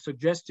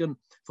suggestion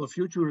for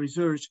future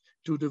research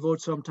to devote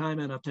some time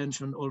and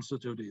attention also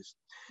to this.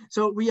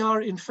 So we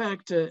are, in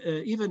fact,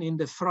 even in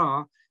the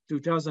FRA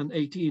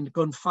 2018,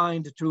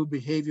 confined to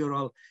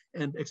behavioral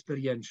and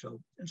experiential.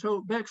 And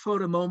so back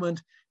for a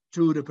moment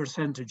to the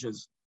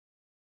percentages.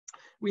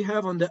 We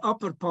have on the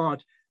upper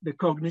part the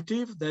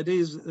cognitive, that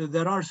is,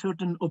 there are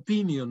certain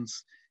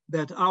opinions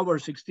that our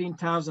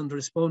 16,000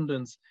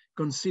 respondents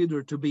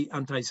consider to be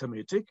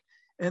anti-Semitic.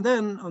 And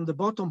then on the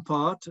bottom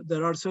part,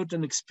 there are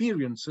certain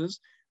experiences,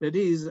 that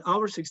is,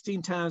 our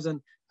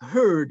 16,000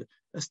 heard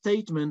a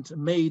statement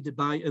made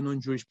by a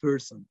non-Jewish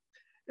person.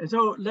 And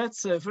so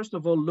let's first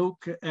of all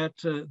look at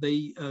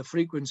the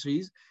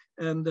frequencies.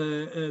 And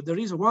there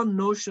is one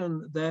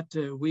notion that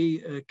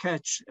we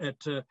catch at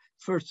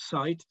first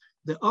sight.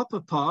 The upper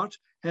part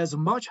has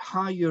much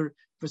higher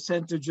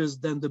percentages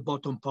than the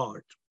bottom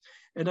part.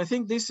 And I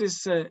think this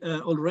is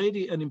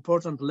already an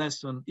important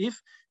lesson. If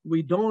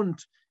we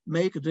don't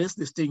make this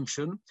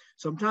distinction,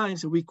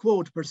 sometimes we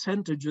quote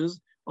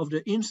percentages of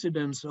the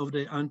incidence of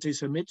the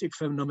anti-Semitic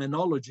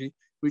phenomenology,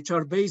 which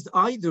are based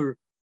either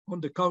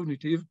on the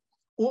cognitive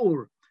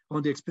or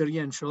on the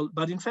experiential,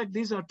 but in fact,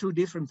 these are two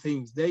different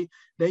things. They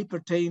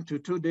pertain to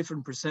two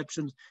different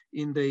perceptions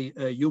in the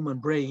human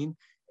brain.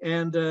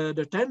 And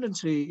the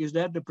tendency is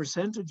that the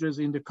percentages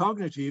in the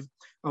cognitive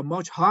are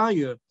much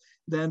higher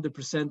than the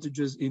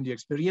percentages in the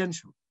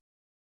experiential.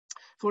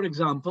 For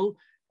example,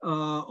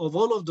 of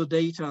all of the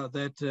data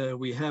that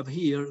we have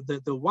here,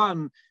 the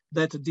one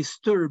that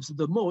disturbs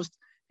the most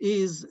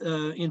is,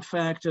 in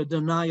fact, a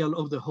denial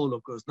of the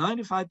Holocaust.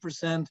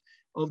 95%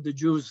 of the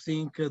Jews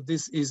think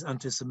this is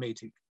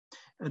anti-Semitic.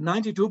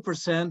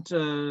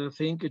 92%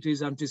 think it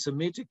is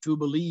anti-Semitic to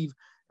believe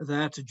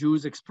that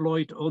Jews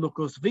exploit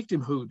Holocaust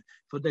victimhood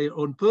for their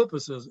own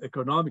purposes,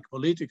 economic,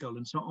 political,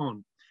 and so on.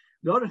 On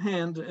the other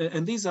hand,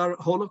 and these are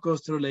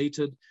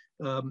Holocaust-related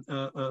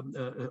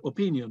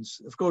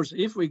opinions. Of course,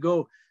 if we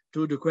go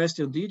to the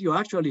question, did you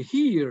actually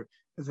hear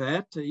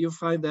that? You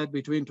find that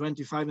between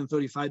 25 and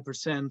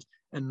 35%,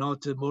 and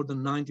not more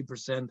than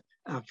 90%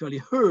 actually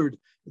heard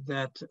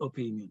that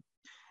opinion.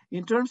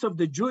 In terms of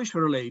the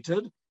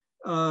Jewish-related,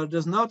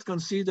 does not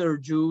consider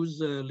Jews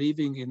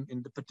living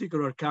in the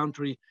particular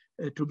country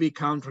to be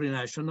country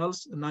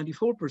nationals,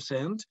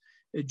 94%.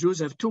 Jews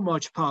have too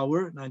much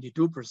power,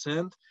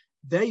 92%.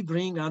 They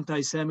bring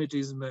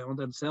anti-Semitism on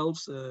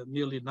themselves,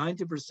 nearly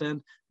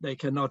 90%. They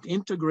cannot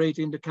integrate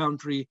in the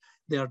country.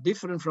 They are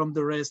different from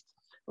the rest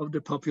of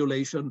the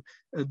population.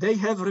 They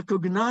have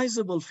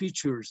recognizable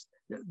features.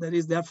 That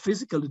is, they are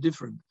physically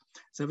different.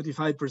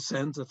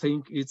 75%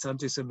 think it's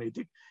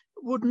anti-Semitic,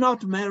 would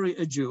not marry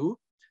a Jew.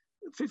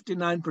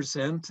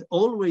 59%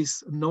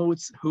 always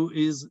notes who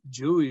is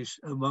Jewish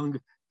among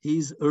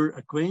his or her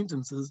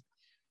acquaintances,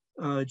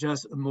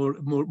 just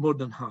more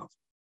than half.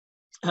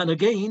 And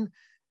again,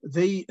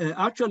 the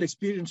actual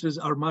experiences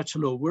are much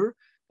lower.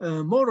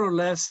 More or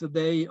less,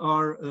 they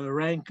are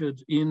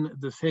ranked in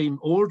the same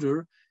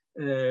order,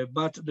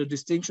 but the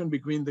distinction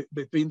between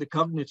the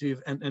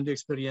cognitive and the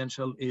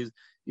experiential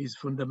is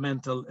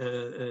fundamental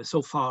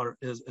so far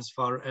as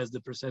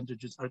the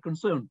percentages are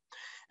concerned.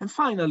 And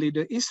finally,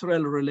 the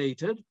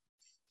Israel-related,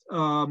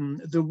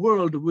 the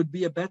world would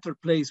be a better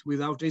place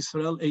without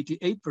Israel.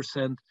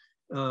 88%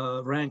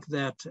 rank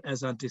that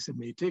as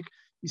anti-Semitic.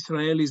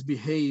 Israelis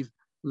behave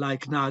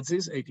like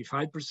Nazis,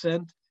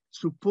 85%,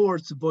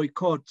 supports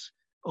boycott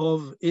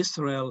of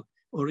Israel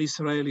or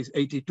Israelis,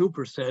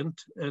 82%,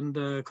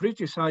 and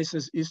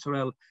criticizes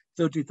Israel,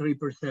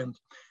 33%.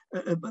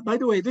 By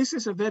the way, this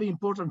is a very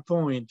important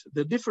point.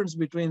 The difference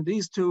between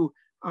these two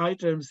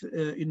items,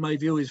 in my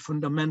view, is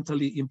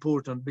fundamentally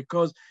important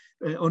because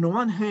on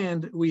one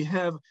hand, we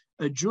have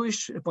a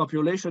Jewish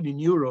population in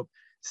Europe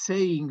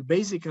saying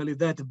basically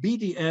that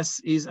BDS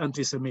is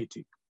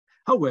anti-Semitic.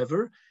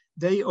 However,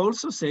 they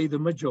also say the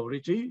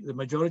majority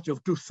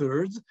of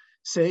 2/3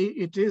 say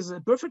it is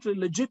perfectly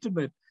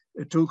legitimate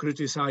to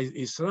criticize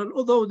Israel,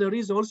 although there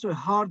is also a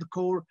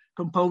hardcore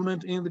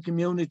component in the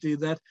community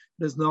that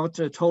does not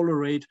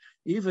tolerate,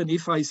 even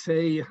if I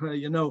say,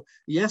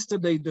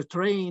 yesterday the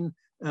train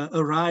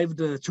arrived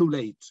too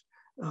late.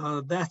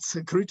 That's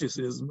a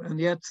criticism, and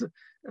yet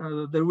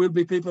there will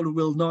be people who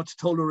will not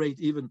tolerate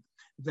even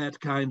that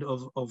kind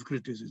of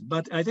criticism.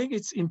 But I think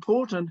it's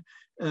important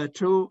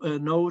to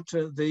note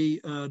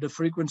the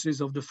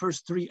frequencies of the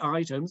first three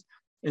items,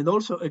 and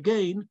also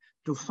again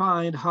to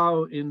find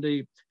how in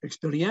the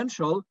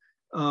experiential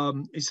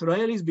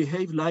Israelis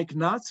behave like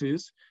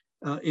Nazis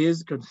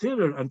is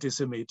considered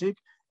anti-Semitic,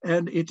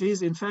 and it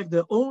is in fact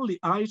the only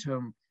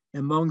item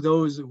among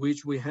those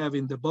which we have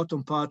in the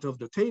bottom part of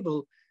the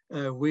table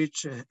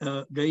which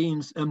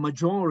gains a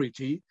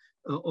majority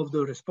of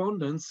the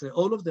respondents.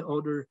 All of the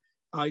other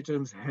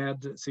items had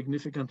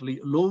significantly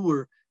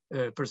lower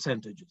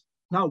percentages.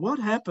 Now, what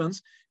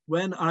happens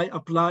when I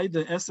apply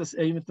the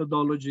SSA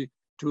methodology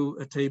to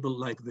a table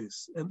like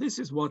this? And this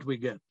is what we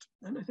get.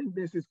 And I think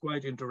this is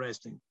quite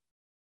interesting.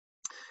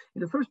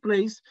 In the first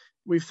place,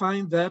 we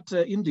find that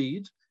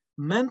indeed,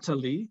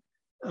 mentally,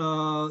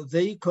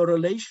 the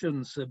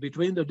correlations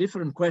between the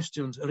different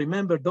questions,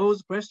 remember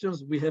those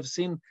questions we have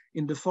seen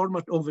in the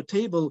format of a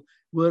table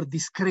were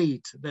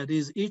discrete, that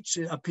is, each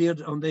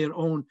appeared on their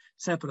own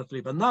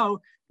separately. But now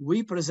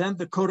we present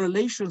the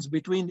correlations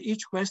between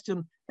each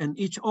question and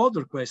each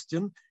other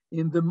question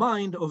in the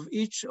mind of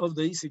each of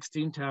the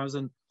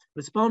 16,000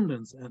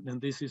 respondents.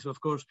 And this is,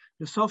 of course,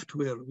 the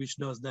software which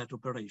does that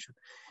operation.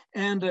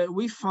 And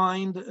we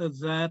find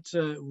that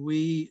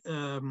we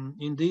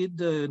indeed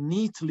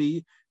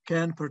neatly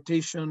can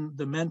partition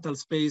the mental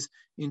space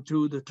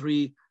into the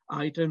three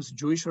items: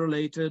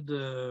 Jewish-related,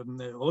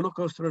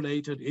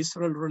 Holocaust-related,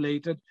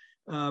 Israel-related,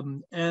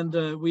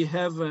 and we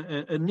have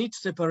a neat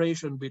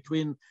separation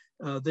between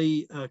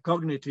the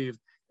cognitive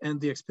and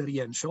the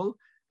experiential,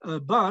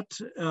 but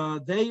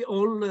they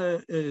all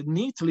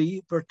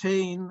neatly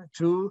pertain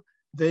to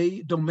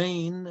the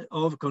domain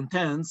of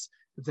contents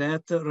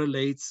that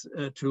relates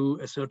to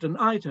a certain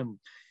item.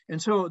 And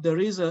so there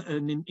is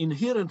an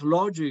inherent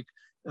logic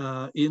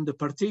in the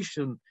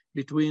partition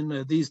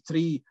between these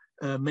three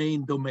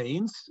main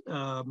domains,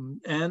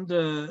 and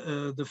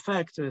the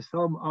fact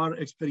some are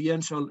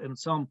experiential and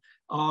some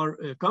are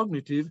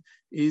cognitive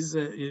is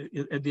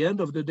at the end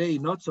of the day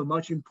not so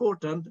much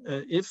important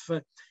if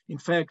in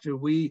fact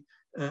we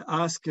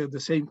ask the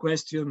same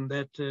question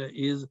that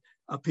is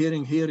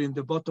appearing here in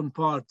the bottom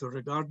part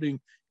regarding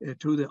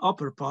to the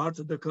upper part.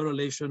 The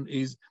correlation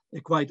is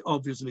quite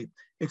obviously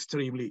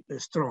extremely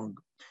strong.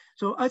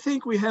 So I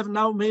think we have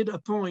now made a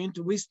point.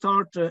 We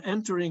start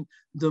entering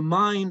the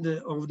mind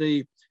of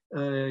the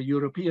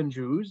European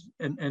Jews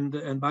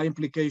and by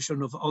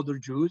implication of other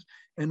Jews.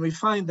 And we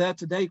find that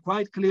they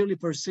quite clearly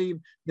perceive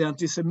the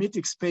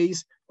anti-Semitic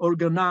space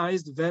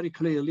organized very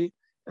clearly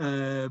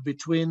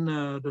between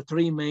the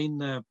three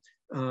main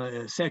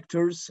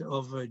sectors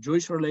of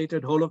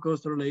Jewish-related,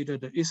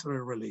 Holocaust-related,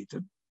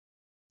 Israel-related.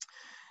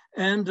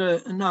 And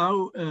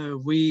now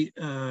we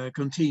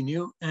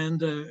continue.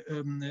 And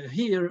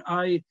here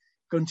I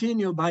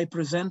continue by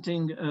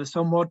presenting a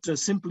somewhat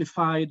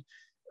simplified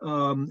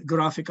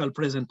graphical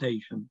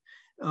presentation.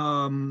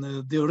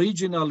 The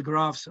original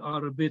graphs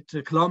are a bit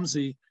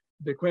clumsy.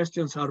 The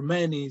questions are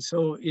many.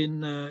 So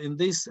in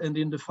this and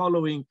in the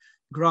following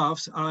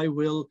graphs, I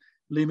will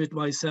limit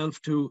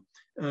myself to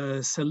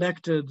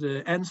selected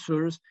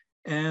answers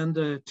and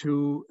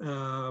to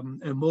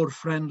a more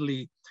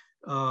friendly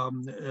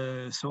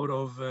sort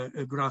of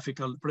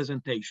graphical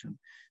presentation.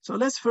 So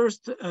let's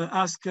first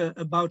ask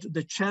about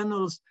the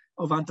channels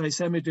of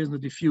anti-Semitism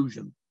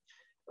diffusion.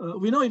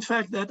 We know, in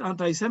fact, that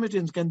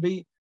anti-Semitism can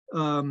be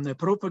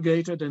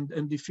propagated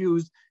and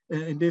diffused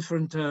in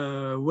different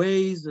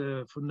ways,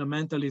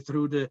 fundamentally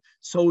through the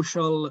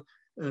social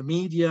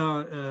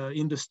media,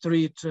 in the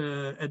street,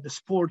 at the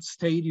sports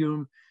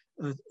stadium,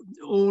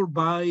 or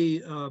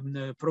by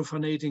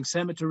profanating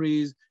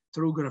cemeteries,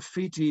 through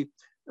graffiti,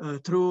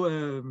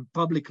 through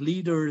public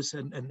leaders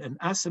and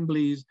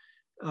assemblies.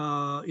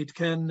 It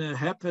can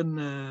happen,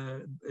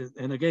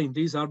 and again,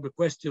 these are the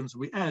questions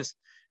we ask,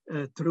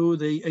 through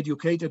the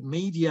educated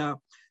media,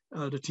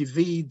 the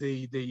TV,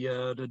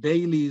 the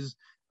dailies,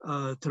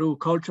 through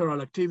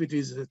cultural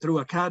activities, through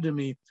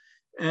academy,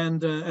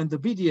 and the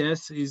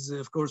BDS is,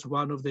 of course,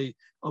 one of the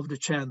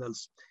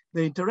channels.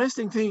 The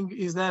interesting thing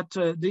is that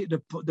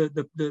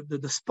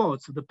the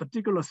spots, the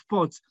particular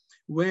spots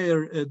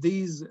where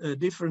these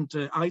different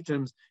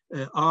items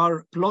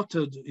are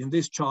plotted in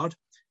this chart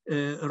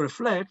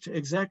reflect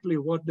exactly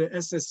what the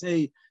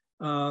SSA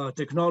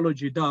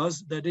technology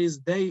does. That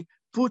is, they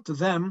put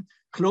them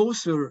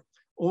closer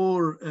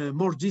or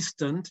more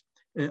distant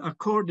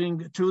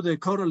according to the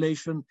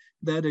correlation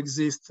that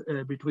exists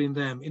between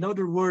them. In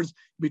other words,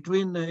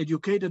 between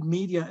educated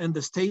media and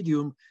the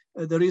stadium,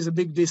 there is a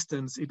big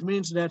distance. It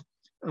means that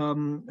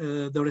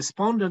the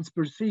respondents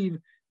perceive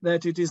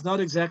that it is not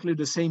exactly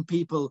the same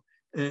people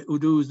who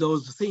do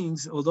those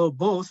things, although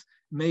both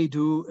may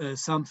do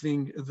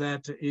something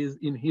that is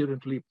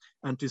inherently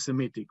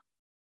anti-Semitic.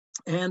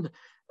 And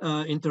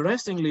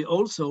interestingly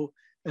also,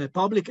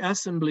 public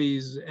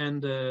assemblies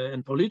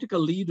and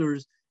political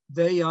leaders,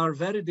 they are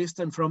very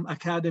distant from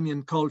academy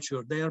and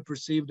culture. They are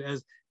perceived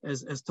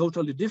as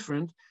totally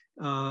different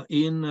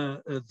in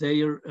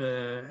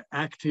their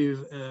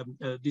active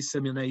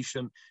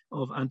dissemination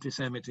of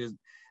anti-Semitism.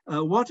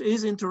 What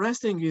is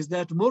interesting is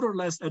that more or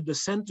less at the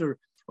center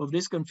of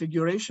this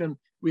configuration,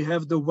 we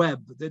have the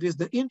web. That is,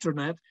 the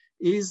internet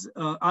is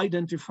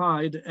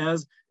identified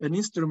as an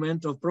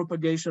instrument of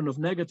propagation of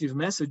negative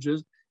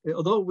messages,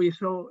 although we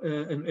saw,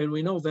 and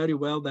we know very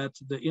well that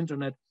the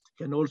internet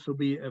can also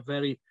be a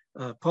very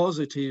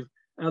positive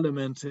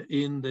element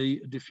in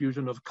the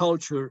diffusion of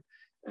culture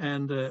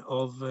and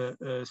of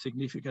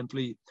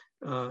significantly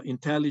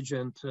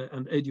intelligent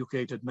and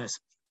educated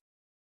message.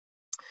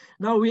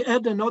 Now we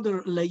add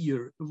another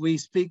layer. We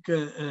speak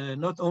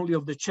not only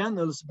of the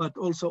channels, but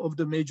also of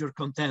the major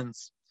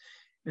contents.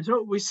 And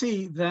so we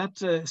see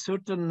that a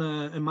certain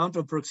amount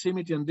of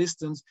proximity and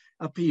distance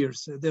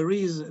appears. There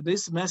is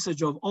this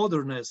message of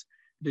otherness.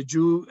 The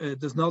Jew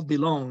does not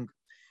belong.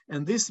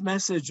 And this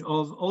message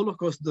of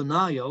Holocaust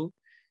denial,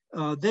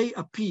 they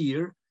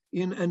appear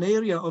in an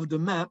area of the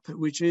map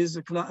which is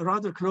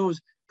rather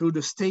close to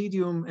the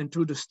stadium and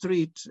to the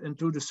street and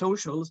to the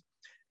socials,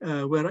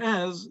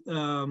 whereas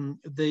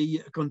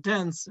the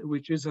contents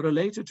which is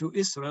related to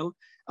Israel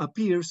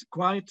appears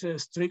quite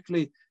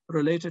strictly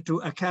related to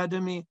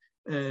academy,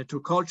 to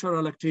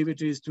cultural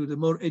activities, to the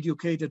more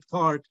educated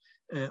part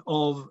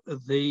of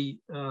the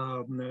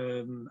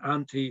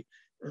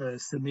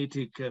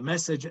anti-Semitic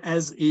message,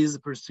 as is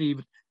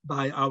perceived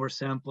by our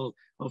sample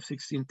of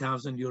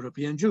 16,000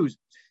 European Jews.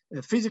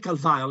 Physical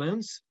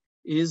violence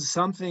is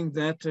something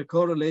that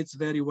correlates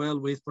very well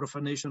with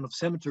profanation of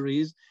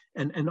cemeteries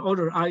and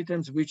other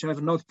items which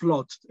have not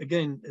plotted.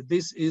 Again,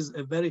 this is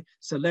a very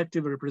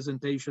selective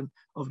representation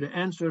of the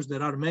answers.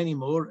 There are many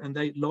more, and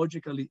they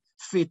logically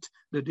fit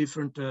the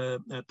different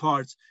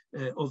parts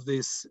of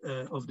this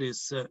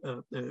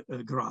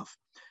graph.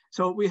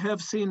 So we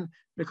have seen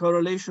the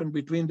correlation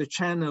between the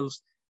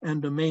channels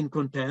and the main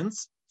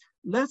contents.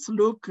 Let's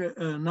look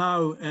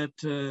now at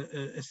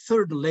a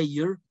third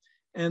layer,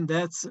 and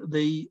that's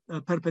the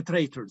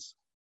perpetrators.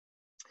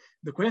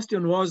 The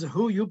question was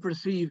who you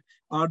perceive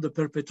are the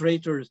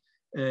perpetrators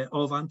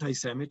of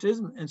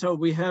anti-Semitism. And so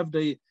we have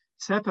the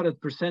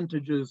separate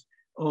percentages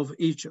of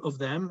each of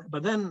them.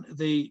 But then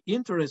the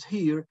interest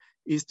here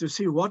is to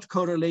see what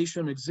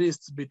correlation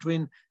exists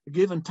between a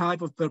given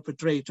type of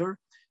perpetrator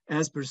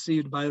as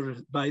perceived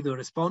by the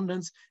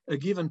respondents, a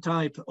given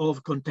type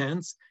of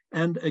contents,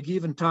 and a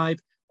given type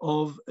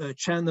of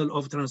channel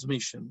of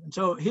transmission. And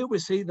so here we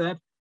see that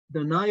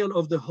denial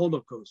of the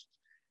Holocaust,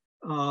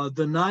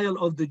 denial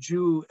of the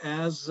Jew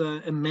as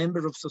a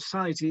member of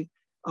society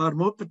are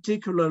more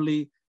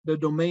particularly the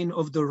domain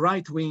of the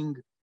right-wing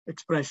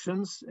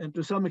expressions and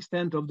to some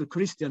extent of the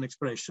Christian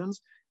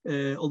expressions.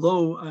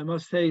 Although I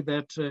must say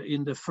that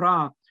in the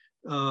FRA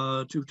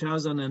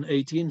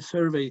 2018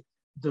 survey,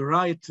 the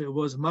right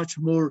was much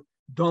more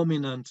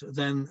dominant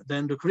than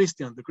the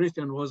Christian. The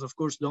Christian was, of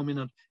course,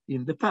 dominant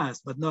in the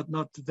past, but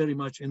not very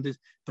much in this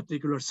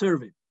particular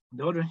survey. On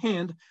the other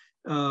hand,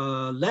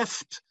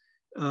 left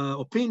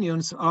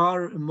opinions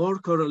are more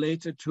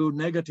correlated to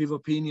negative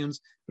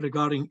opinions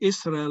regarding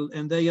Israel,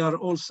 and they are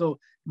also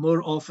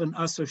more often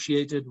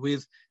associated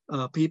with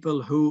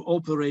people who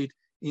operate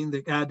in the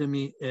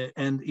academy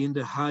and in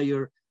the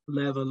higher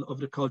level of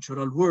the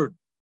cultural world.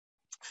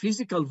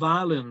 Physical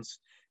violence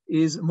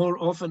is more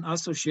often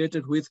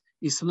associated with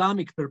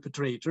Islamic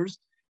perpetrators,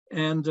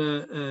 and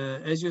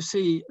as you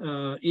see,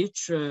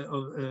 each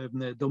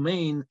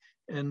domain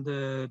and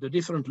the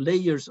different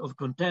layers of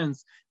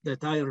contents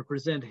that I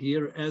represent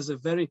here as a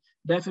very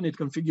definite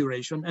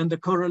configuration, and the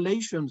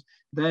correlations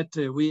that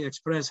we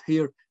express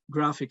here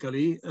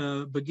graphically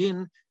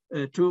begin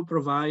to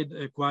provide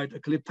quite a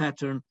clear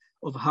pattern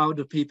of how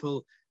the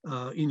people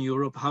in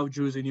Europe, how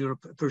Jews in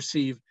Europe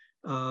perceive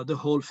the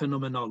whole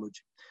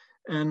phenomenology.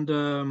 And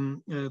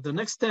the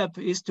next step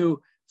is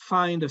to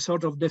find a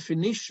sort of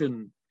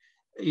definition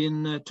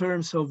in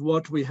terms of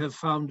what we have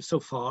found so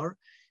far.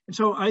 And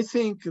so I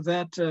think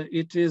that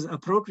it is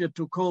appropriate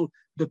to call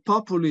the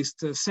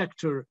populist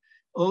sector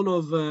all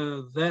of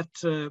that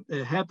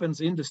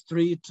happens in the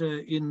street,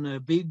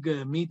 in big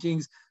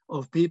meetings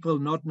of people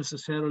not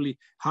necessarily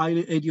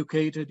highly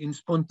educated, in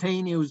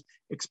spontaneous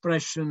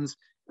expressions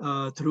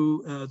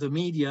through the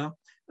media,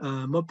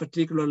 more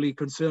particularly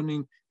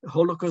concerning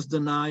Holocaust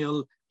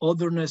denial,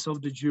 otherness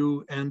of the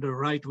Jew, and the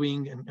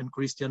right-wing and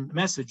Christian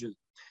messages.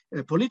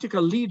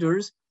 Political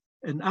leaders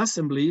and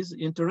assemblies,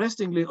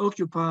 interestingly,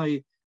 occupy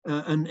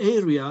an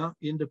area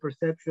in the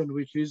perception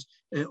which is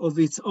of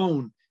its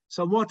own,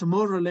 somewhat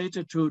more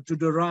related to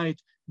the right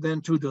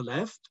than to the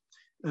left.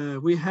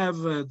 We have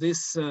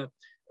this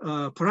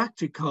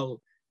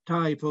practical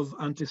type of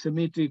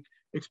anti-Semitic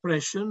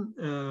expression,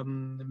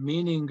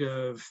 meaning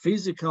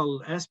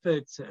physical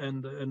aspects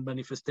and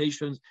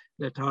manifestations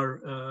that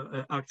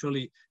are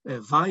actually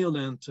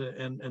violent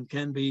and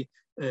can be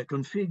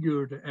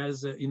configured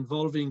as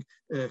involving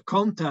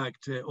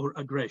contact or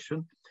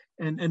aggression.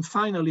 And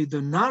finally,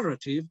 the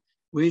narrative,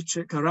 which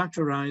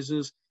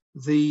characterizes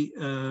the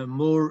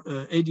more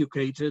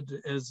educated,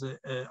 as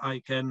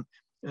I can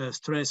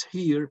stress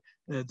here,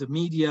 the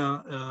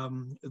media,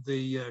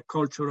 the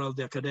cultural,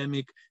 the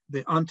academic,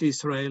 the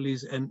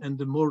anti-Israelis, and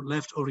the more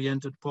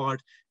left-oriented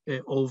part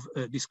of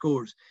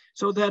discourse.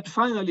 So that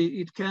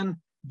finally it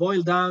can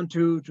boil down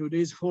to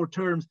these four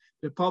terms: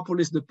 the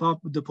populist,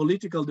 the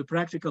political, the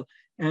practical,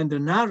 and the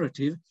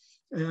narrative.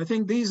 I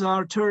think these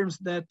are terms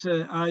that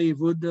I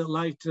would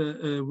like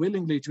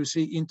willingly to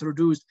see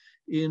introduced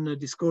in a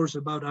discourse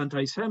about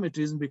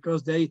anti-Semitism,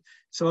 because they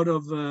sort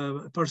of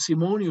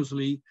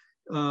parsimoniously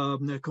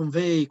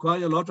convey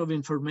quite a lot of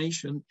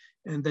information,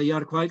 and they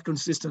are quite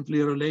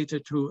consistently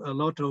related to a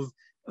lot of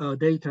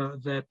data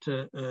that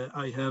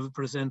I have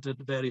presented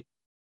very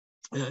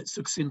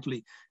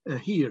succinctly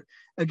here.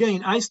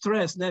 Again, I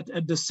stress that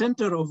at the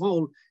center of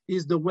all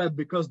is the web,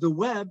 because the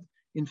web,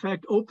 in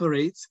fact,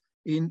 operates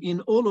in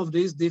all of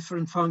these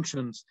different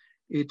functions.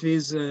 It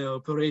is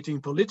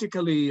operating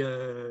politically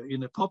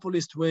in a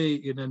populist way,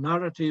 in a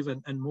narrative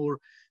and more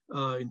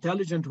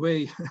intelligent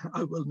way.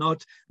 I will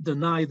not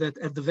deny that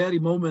at the very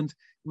moment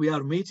we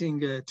are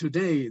meeting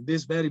today,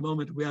 this very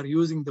moment, we are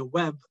using the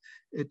web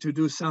to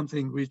do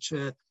something which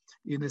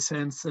in a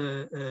sense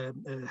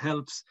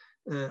helps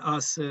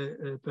us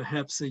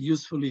perhaps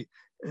usefully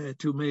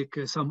to make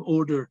some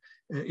order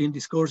in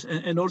discourse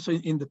and also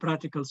in the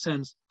practical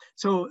sense.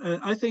 So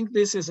I think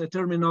this is a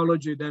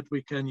terminology that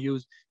we can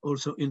use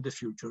also in the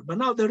future. But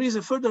now there is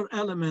a further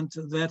element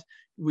that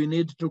we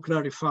need to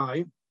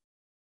clarify,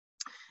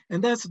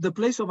 and that's the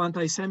place of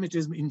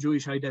anti-Semitism in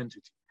Jewish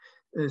identity.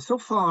 So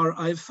far,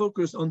 I've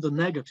focused on the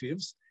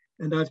negatives,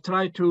 and I've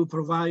tried to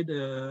provide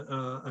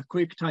a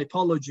quick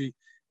typology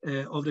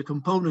of the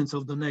components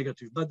of the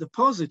negative. But the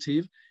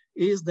positive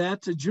is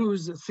that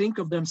Jews think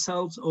of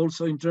themselves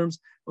also in terms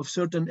of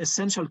certain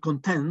essential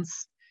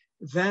contents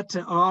that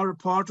are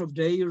part of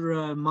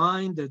their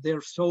mind,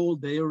 their soul,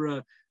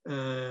 their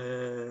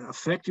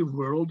affective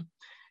world.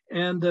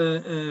 And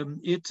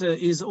it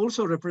is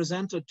also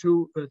represented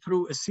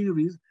through a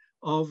series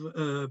of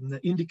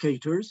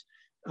indicators,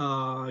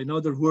 in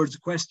other words,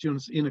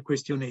 questions in a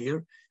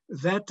questionnaire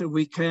that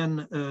we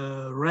can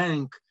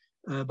rank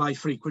by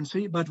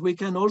frequency, but we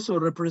can also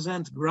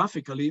represent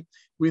graphically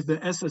with the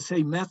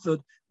SSA method,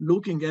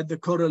 looking at the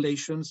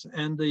correlations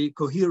and the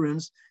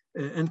coherence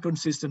and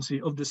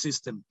consistency of the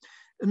system.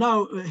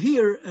 Now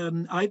here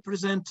I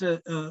present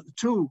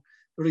two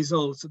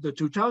results, the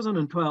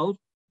 2012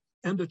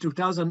 and the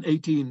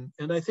 2018,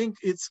 and I think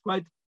it's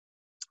quite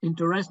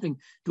interesting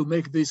to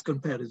make this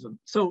comparison.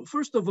 So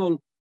first of all,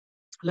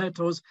 let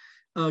us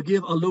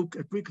give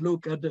a quick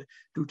look at the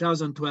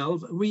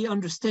 2012. We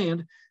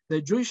understand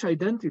that Jewish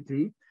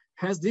identity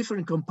has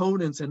different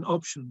components and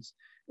options.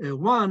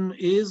 One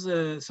is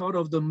sort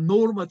of the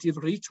normative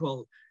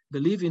ritual,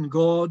 belief in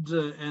God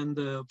and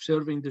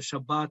observing the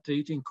Shabbat,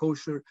 eating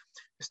kosher,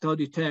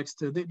 study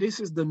text.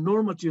 This is the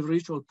normative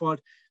ritual part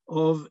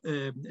of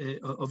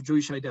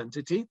Jewish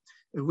identity,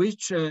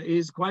 which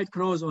is quite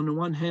close on the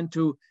one hand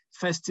to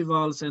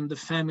festivals and the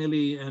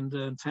family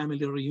and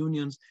family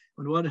reunions,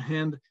 on one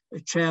hand,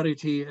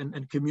 charity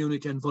and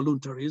community and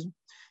voluntarism.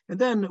 And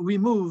then we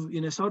move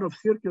in a sort of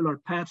circular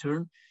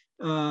pattern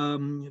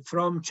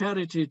from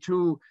charity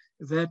to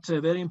that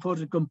very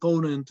important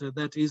component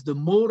that is the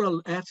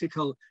moral,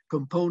 ethical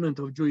component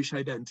of Jewish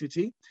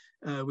identity,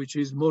 which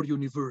is more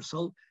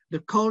universal. The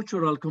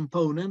cultural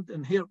component,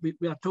 and here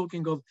we are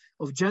talking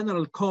of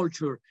general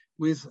culture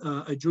with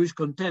a Jewish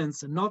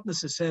contents, and not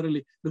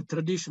necessarily the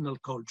traditional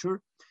culture.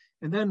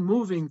 And then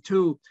moving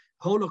to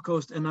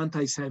Holocaust and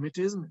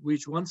anti-Semitism,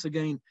 which once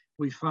again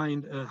we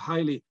find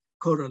highly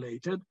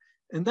correlated.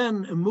 And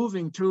then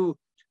moving to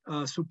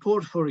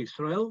support for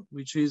Israel,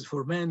 which is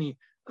for many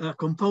a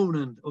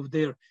component of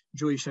their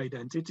Jewish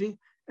identity.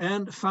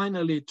 And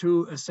finally,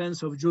 to a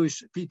sense of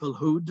Jewish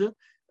peoplehood.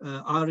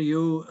 Are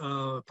you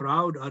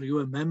proud? Are you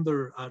a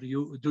member?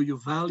 Do you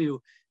value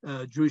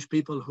Jewish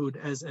peoplehood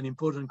as an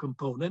important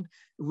component,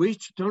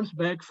 which turns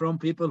back from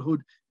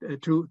peoplehood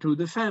to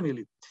the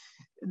family?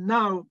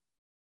 Now,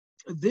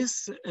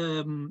 this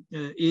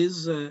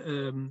is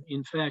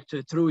in fact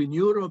true in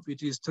Europe.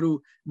 It is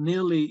true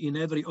nearly in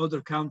every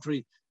other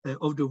country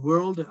of the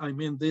world. I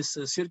mean, this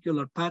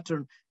circular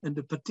pattern and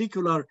the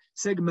particular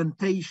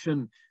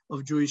segmentation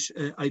of Jewish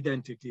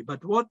identity.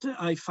 But what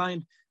I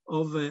find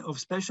of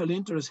special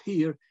interest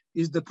here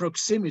is the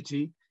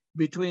proximity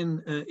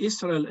between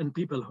Israel and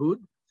peoplehood.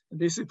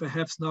 This is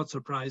perhaps not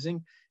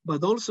surprising,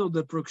 but also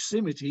the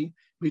proximity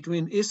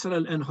between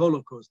Israel and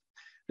Holocaust.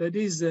 That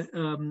is,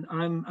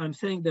 I'm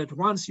saying that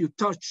once you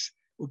touch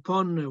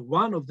upon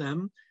one of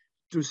them,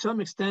 to some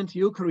extent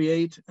you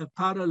create a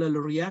parallel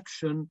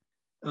reaction,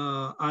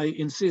 I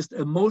insist,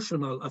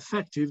 emotional,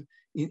 affective,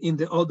 in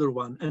the other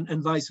one,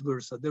 and vice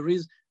versa. There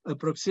is a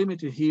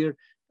proximity here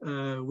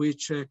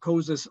which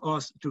causes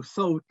us to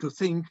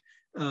think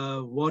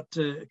what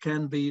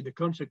can be the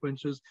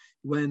consequences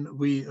when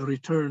we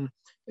return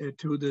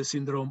to the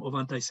syndrome of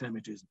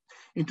anti-Semitism.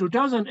 In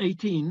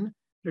 2018,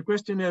 the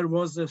questionnaire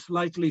was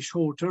slightly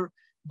shorter,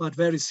 but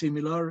very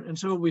similar. And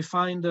so we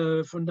find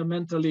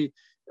fundamentally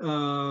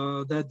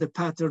that the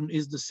pattern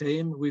is the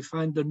same. We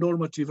find the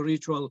normative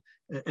ritual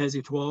as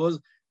it was,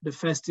 the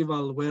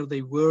festival where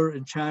they were,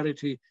 and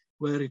charity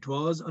where it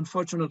was.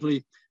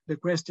 Unfortunately, the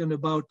question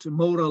about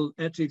moral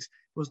ethics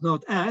was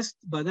not asked,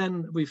 but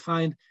then we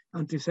find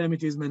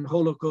anti-Semitism and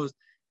Holocaust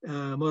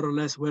more or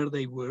less where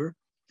they were.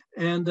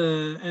 And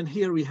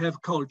here we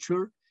have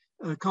culture.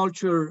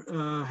 Culture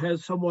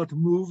has somewhat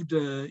moved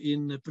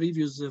in the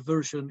previous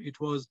version. It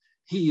was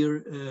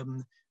here,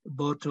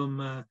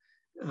 bottom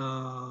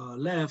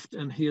left,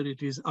 and here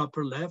it is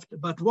upper left.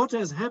 But what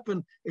has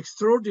happened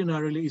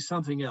extraordinarily is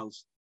something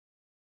else.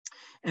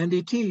 And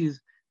it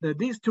is that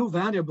these two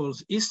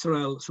variables,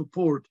 Israel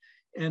support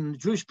and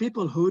Jewish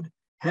peoplehood,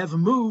 have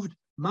moved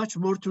much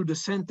more to the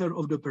center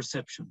of the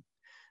perception.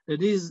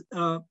 That is,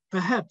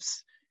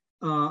 perhaps,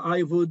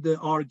 I would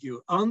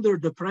argue, under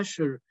the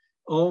pressure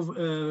of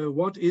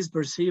what is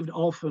perceived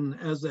often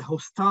as a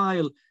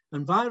hostile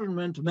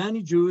environment,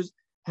 many Jews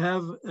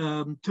have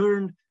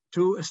turned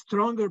to a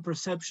stronger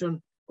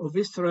perception of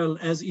Israel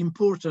as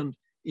important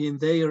in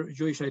their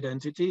Jewish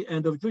identity,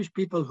 and of Jewish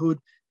peoplehood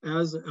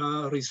as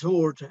a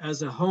resort,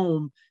 as a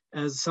home,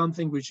 as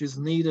something which is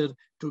needed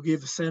to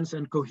give sense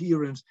and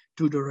coherence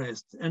to the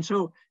rest. And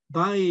so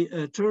by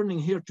turning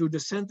here to the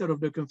center of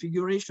the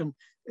configuration,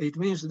 it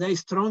means they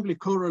strongly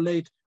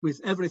correlate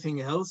with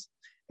everything else,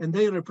 and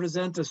they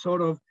represent a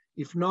sort of,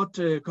 if not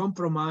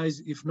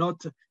compromise, if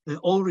not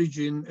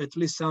origin, at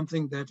least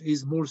something that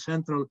is more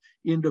central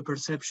in the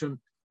perception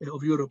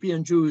of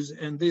European Jews.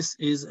 And this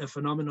is a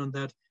phenomenon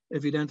that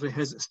evidently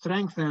has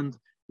strengthened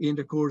in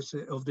the course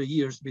of the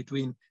years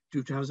between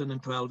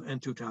 2012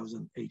 and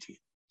 2018.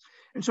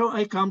 And so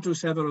I come to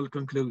several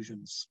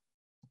conclusions.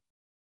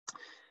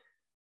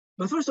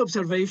 The first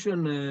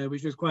observation,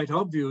 which is quite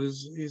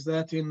obvious, is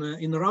that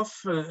in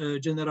rough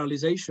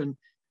generalization,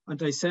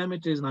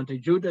 anti-Semitism,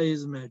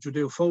 anti-Judaism,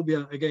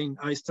 Judeophobia, again,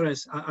 I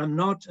stress, I'm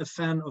not a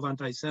fan of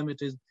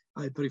anti-Semitism.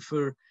 I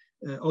prefer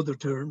other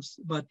terms,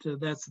 but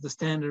that's the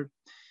standard,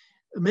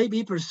 may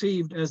be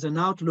perceived as an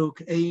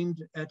outlook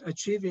aimed at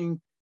achieving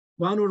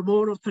one or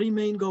more of three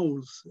main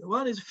goals.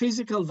 One is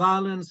physical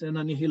violence and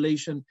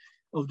annihilation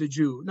of the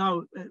Jew.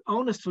 Now,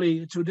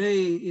 honestly,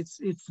 today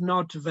it's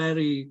not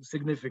very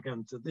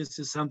significant. This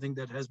is something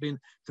that has been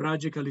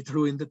tragically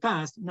true in the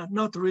past,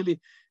 not really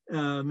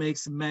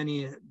makes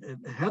many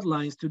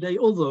headlines today,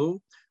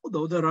 although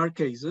there are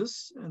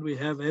cases, and we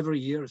have every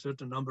year a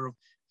certain number of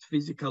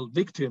physical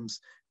victims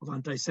of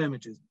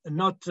anti-Semitism, and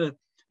not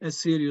as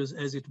serious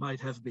as it might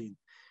have been.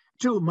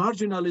 Two,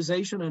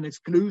 marginalization and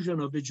exclusion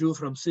of the Jew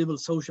from civil,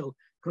 social,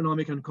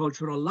 economic, and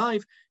cultural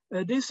life.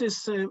 This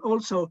is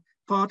also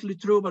partly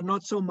true, but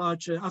not so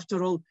much.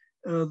 After all,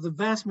 the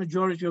vast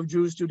majority of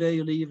Jews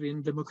today live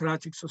in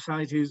democratic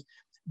societies.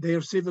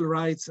 Their civil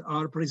rights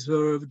are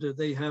preserved.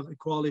 They have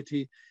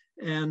equality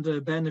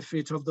and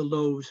benefit of the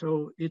law.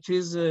 So it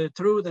is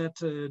true that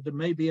there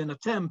may be an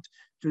attempt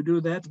to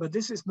do that, but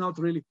this is not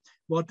really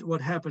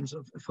what happens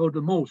for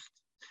the most.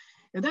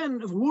 And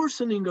then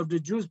worsening of the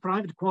Jews'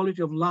 private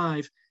quality of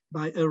life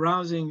by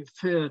arousing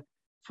fear,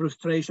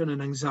 frustration,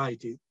 and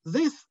anxiety.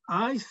 This,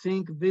 I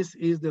think, this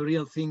is the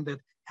real thing that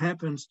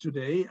happens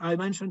today. I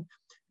mentioned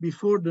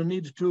before the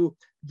need to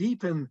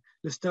deepen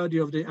the study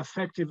of the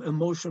affective,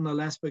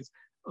 emotional aspects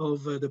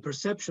of the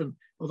perception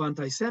of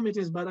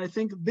anti-Semitism, but I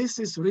think this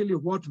is really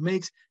what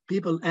makes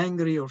people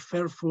angry or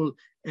fearful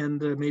and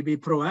maybe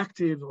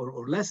proactive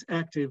or less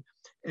active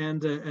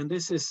And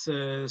this is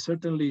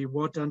certainly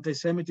what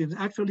anti-Semitism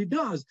actually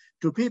does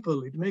to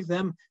people. It makes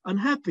them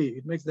unhappy,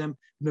 it makes them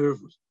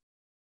nervous.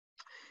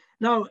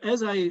 Now,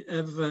 as I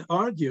have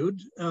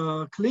argued,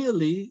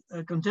 clearly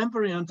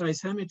contemporary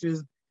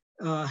anti-Semitism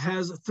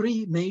has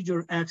three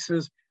major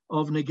axes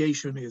of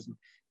negationism.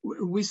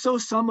 We saw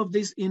some of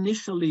this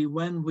initially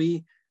when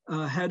we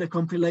had a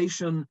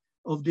compilation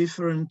of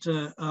different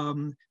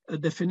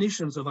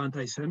definitions of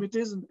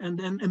anti-Semitism, and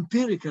then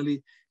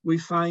empirically we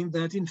find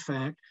that in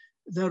fact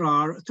there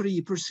are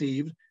three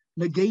perceived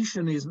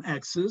negationism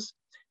axes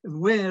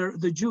where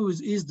the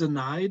Jews is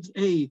denied,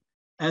 A,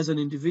 as an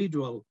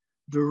individual,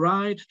 the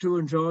right to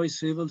enjoy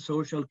civil,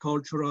 social,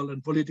 cultural,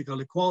 and political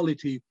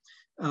equality,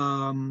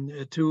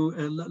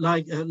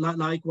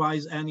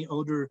 likewise any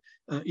other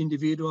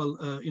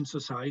individual in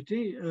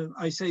society.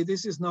 I say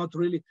this is not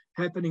really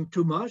happening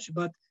too much,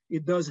 but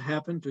it does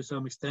happen to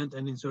some extent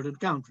and in certain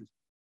countries.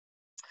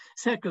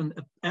 Second,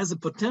 as a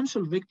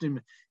potential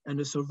victim and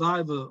a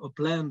survivor of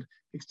planned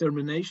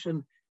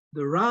extermination,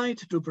 the right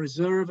to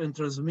preserve and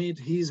transmit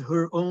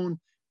her own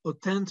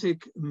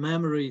authentic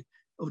memory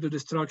of the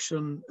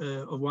destruction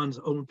of one's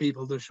own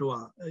people, the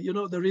Shoah. You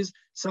know, there is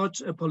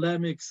such a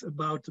polemics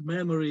about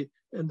memory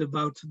and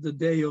about the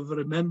day of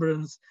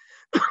remembrance,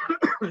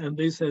 and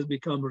this has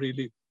become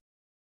really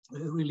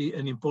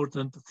an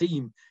important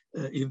theme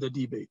in the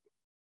debate.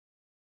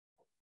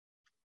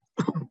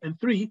 And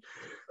three,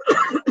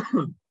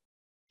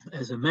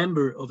 as a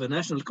member of a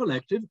national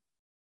collective,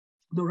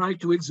 the right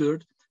to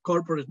exert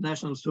corporate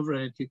national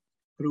sovereignty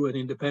through an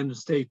independent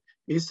state,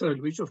 Israel,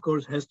 which of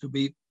course has to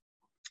be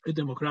a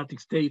democratic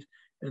state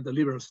and a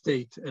liberal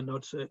state and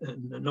not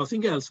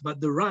nothing else, but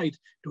the right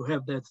to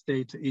have that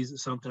state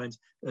is sometimes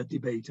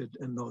debated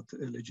and not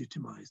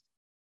legitimized.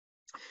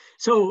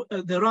 So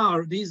there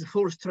are these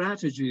four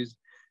strategies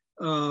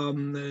of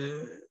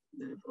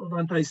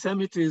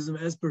anti-Semitism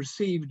as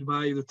perceived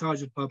by the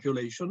target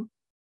population,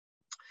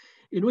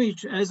 in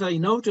which, as I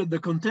noted, the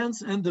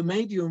contents and the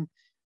medium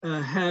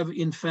have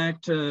in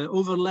fact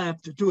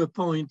overlapped to a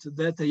point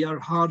that they are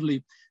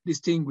hardly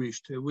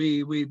distinguished.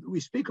 We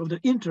speak of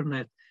the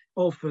internet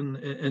often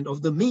and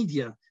of the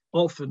media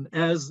often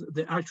as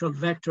the actual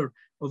vector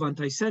of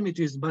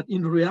anti-Semitism, but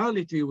in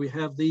reality we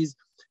have these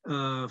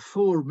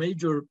four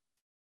major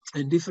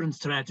and different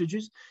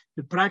strategies.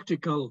 The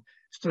practical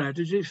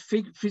strategy,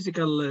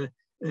 physical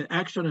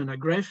action and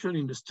aggression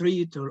in the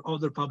street or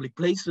other public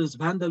places,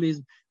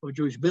 vandalism of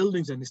Jewish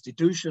buildings and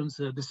institutions,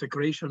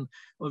 desecration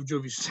of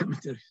Jewish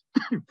cemeteries.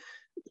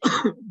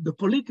 The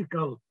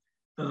political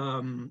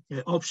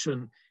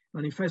option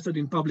manifested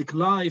in public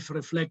life,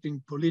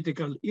 reflecting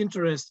political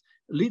interests,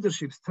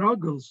 leadership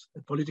struggles,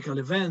 political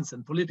events,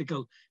 and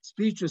political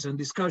speeches and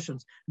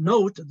discussions.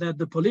 Note that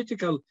the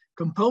political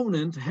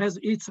component has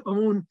its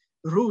own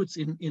roots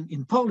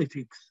in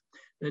politics.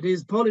 That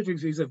is,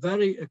 politics is a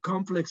very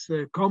complex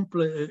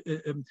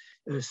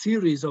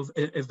series of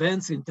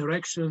events,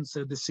 interactions,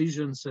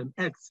 decisions, and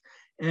acts.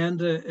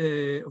 And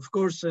of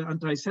course,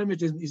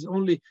 anti-Semitism is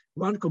only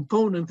one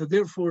component,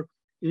 therefore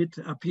it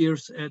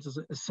appears as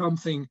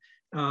something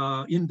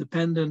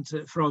independent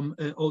from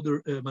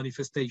other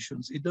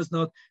manifestations. It does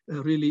not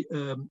really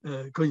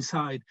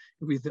coincide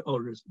with the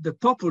others. The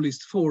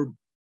populist form,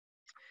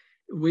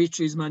 which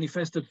is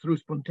manifested through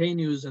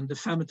spontaneous and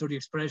defamatory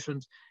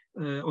expressions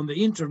on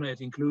the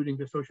internet, including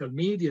the social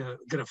media,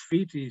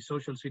 graffiti,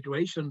 social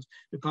situations,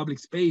 the public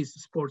space,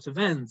 sports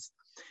events.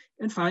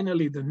 And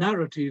finally, the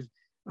narrative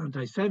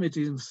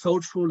anti-Semitism,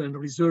 thoughtful and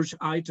research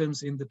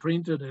items in the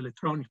printed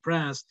electronic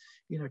press,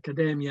 in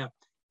academia,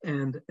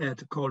 and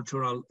at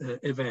cultural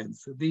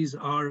events. These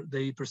are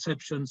the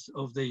perceptions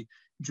of the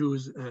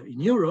Jews in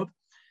Europe.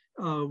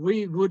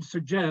 We would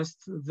suggest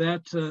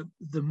that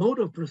the mode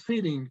of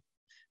proceeding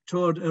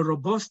toward a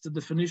robust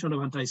definition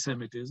of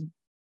anti-Semitism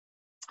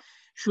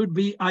should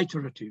be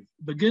iterative,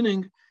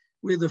 beginning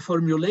with the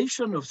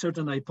formulation of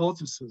certain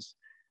hypotheses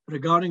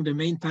regarding the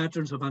main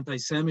patterns of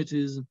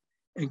anti-Semitism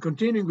and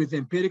continuing with the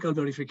empirical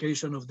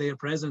verification of their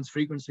presence,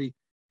 frequency,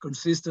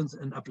 consistency,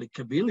 and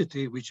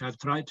applicability, which I've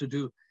tried to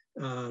do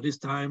this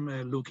time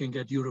looking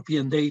at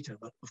European data,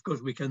 but of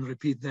course we can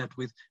repeat that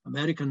with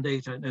American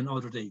data and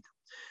other data.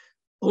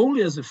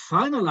 Only as a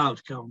final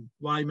outcome,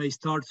 one may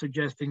start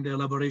suggesting the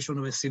elaboration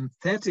of a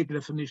synthetic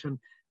definition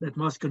that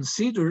must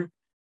consider,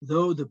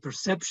 though, the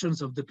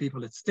perceptions of the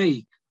people at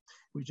stake,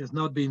 which has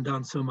not been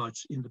done so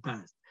much in the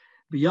past.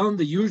 Beyond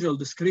the usual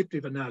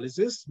descriptive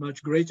analysis,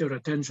 much greater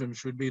attention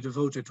should be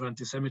devoted to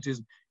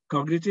anti-Semitism,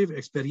 cognitive,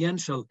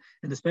 experiential,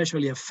 and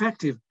especially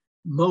affective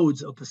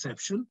modes of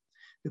perception,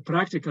 the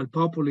practical,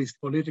 populist,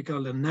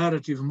 political, and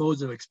narrative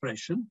modes of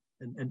expression,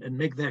 and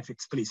make that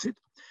explicit,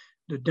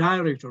 the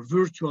direct or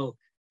virtual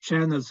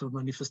channels of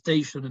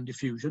manifestation and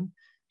diffusion,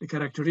 the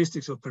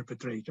characteristics of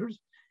perpetrators,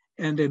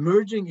 and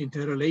emerging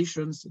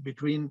interrelations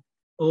between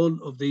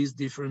all of these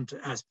different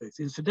aspects.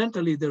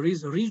 Incidentally, there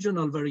is a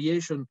regional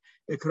variation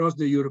across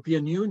the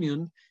European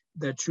Union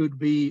that should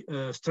be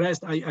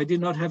stressed. I did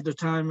not have the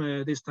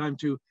time this time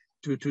to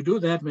do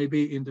that.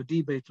 Maybe in the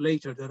debate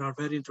later, there are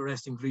very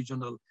interesting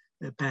regional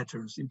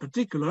patterns. In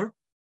particular,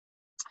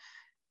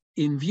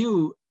 in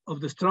view of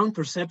the strong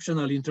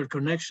perceptual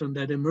interconnection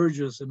that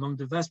emerges among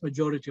the vast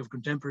majority of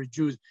contemporary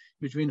Jews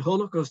between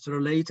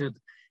Holocaust-related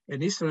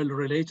and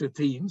Israel-related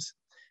themes,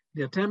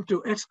 the attempt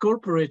to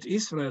excorporate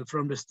Israel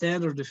from the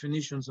standard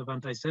definitions of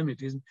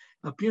anti-Semitism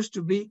appears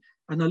to be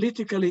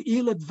analytically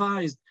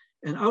ill-advised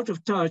and out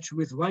of touch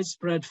with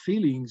widespread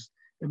feelings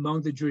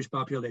among the Jewish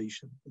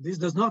population. This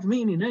does not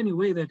mean in any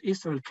way that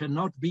Israel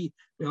cannot be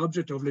the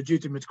object of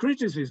legitimate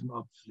criticism,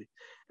 obviously,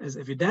 as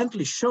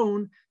evidently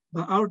shown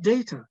by our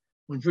data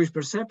on Jewish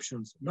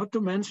perceptions, not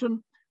to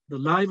mention the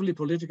lively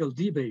political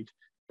debate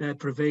that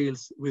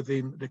prevails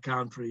within the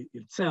country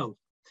itself.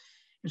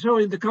 And so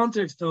in the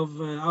context of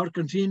our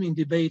continuing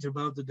debate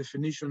about the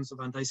definitions of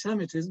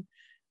anti-Semitism,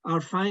 our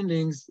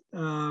findings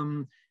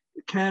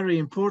carry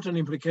important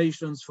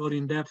implications for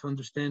in-depth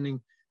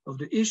understanding of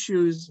the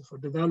issues, for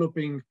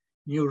developing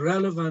new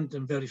relevant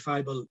and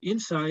verifiable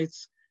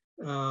insights,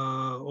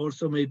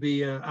 also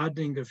maybe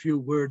adding a few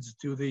words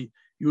to the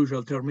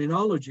usual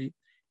terminology,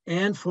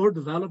 and for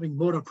developing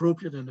more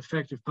appropriate and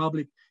effective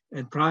public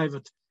and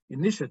private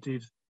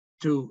initiatives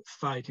to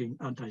fighting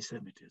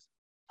anti-Semitism.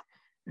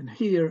 And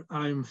here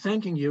I'm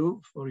thanking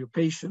you for your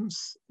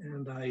patience,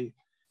 and I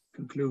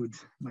conclude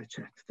my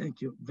chat.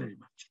 Thank you very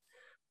much.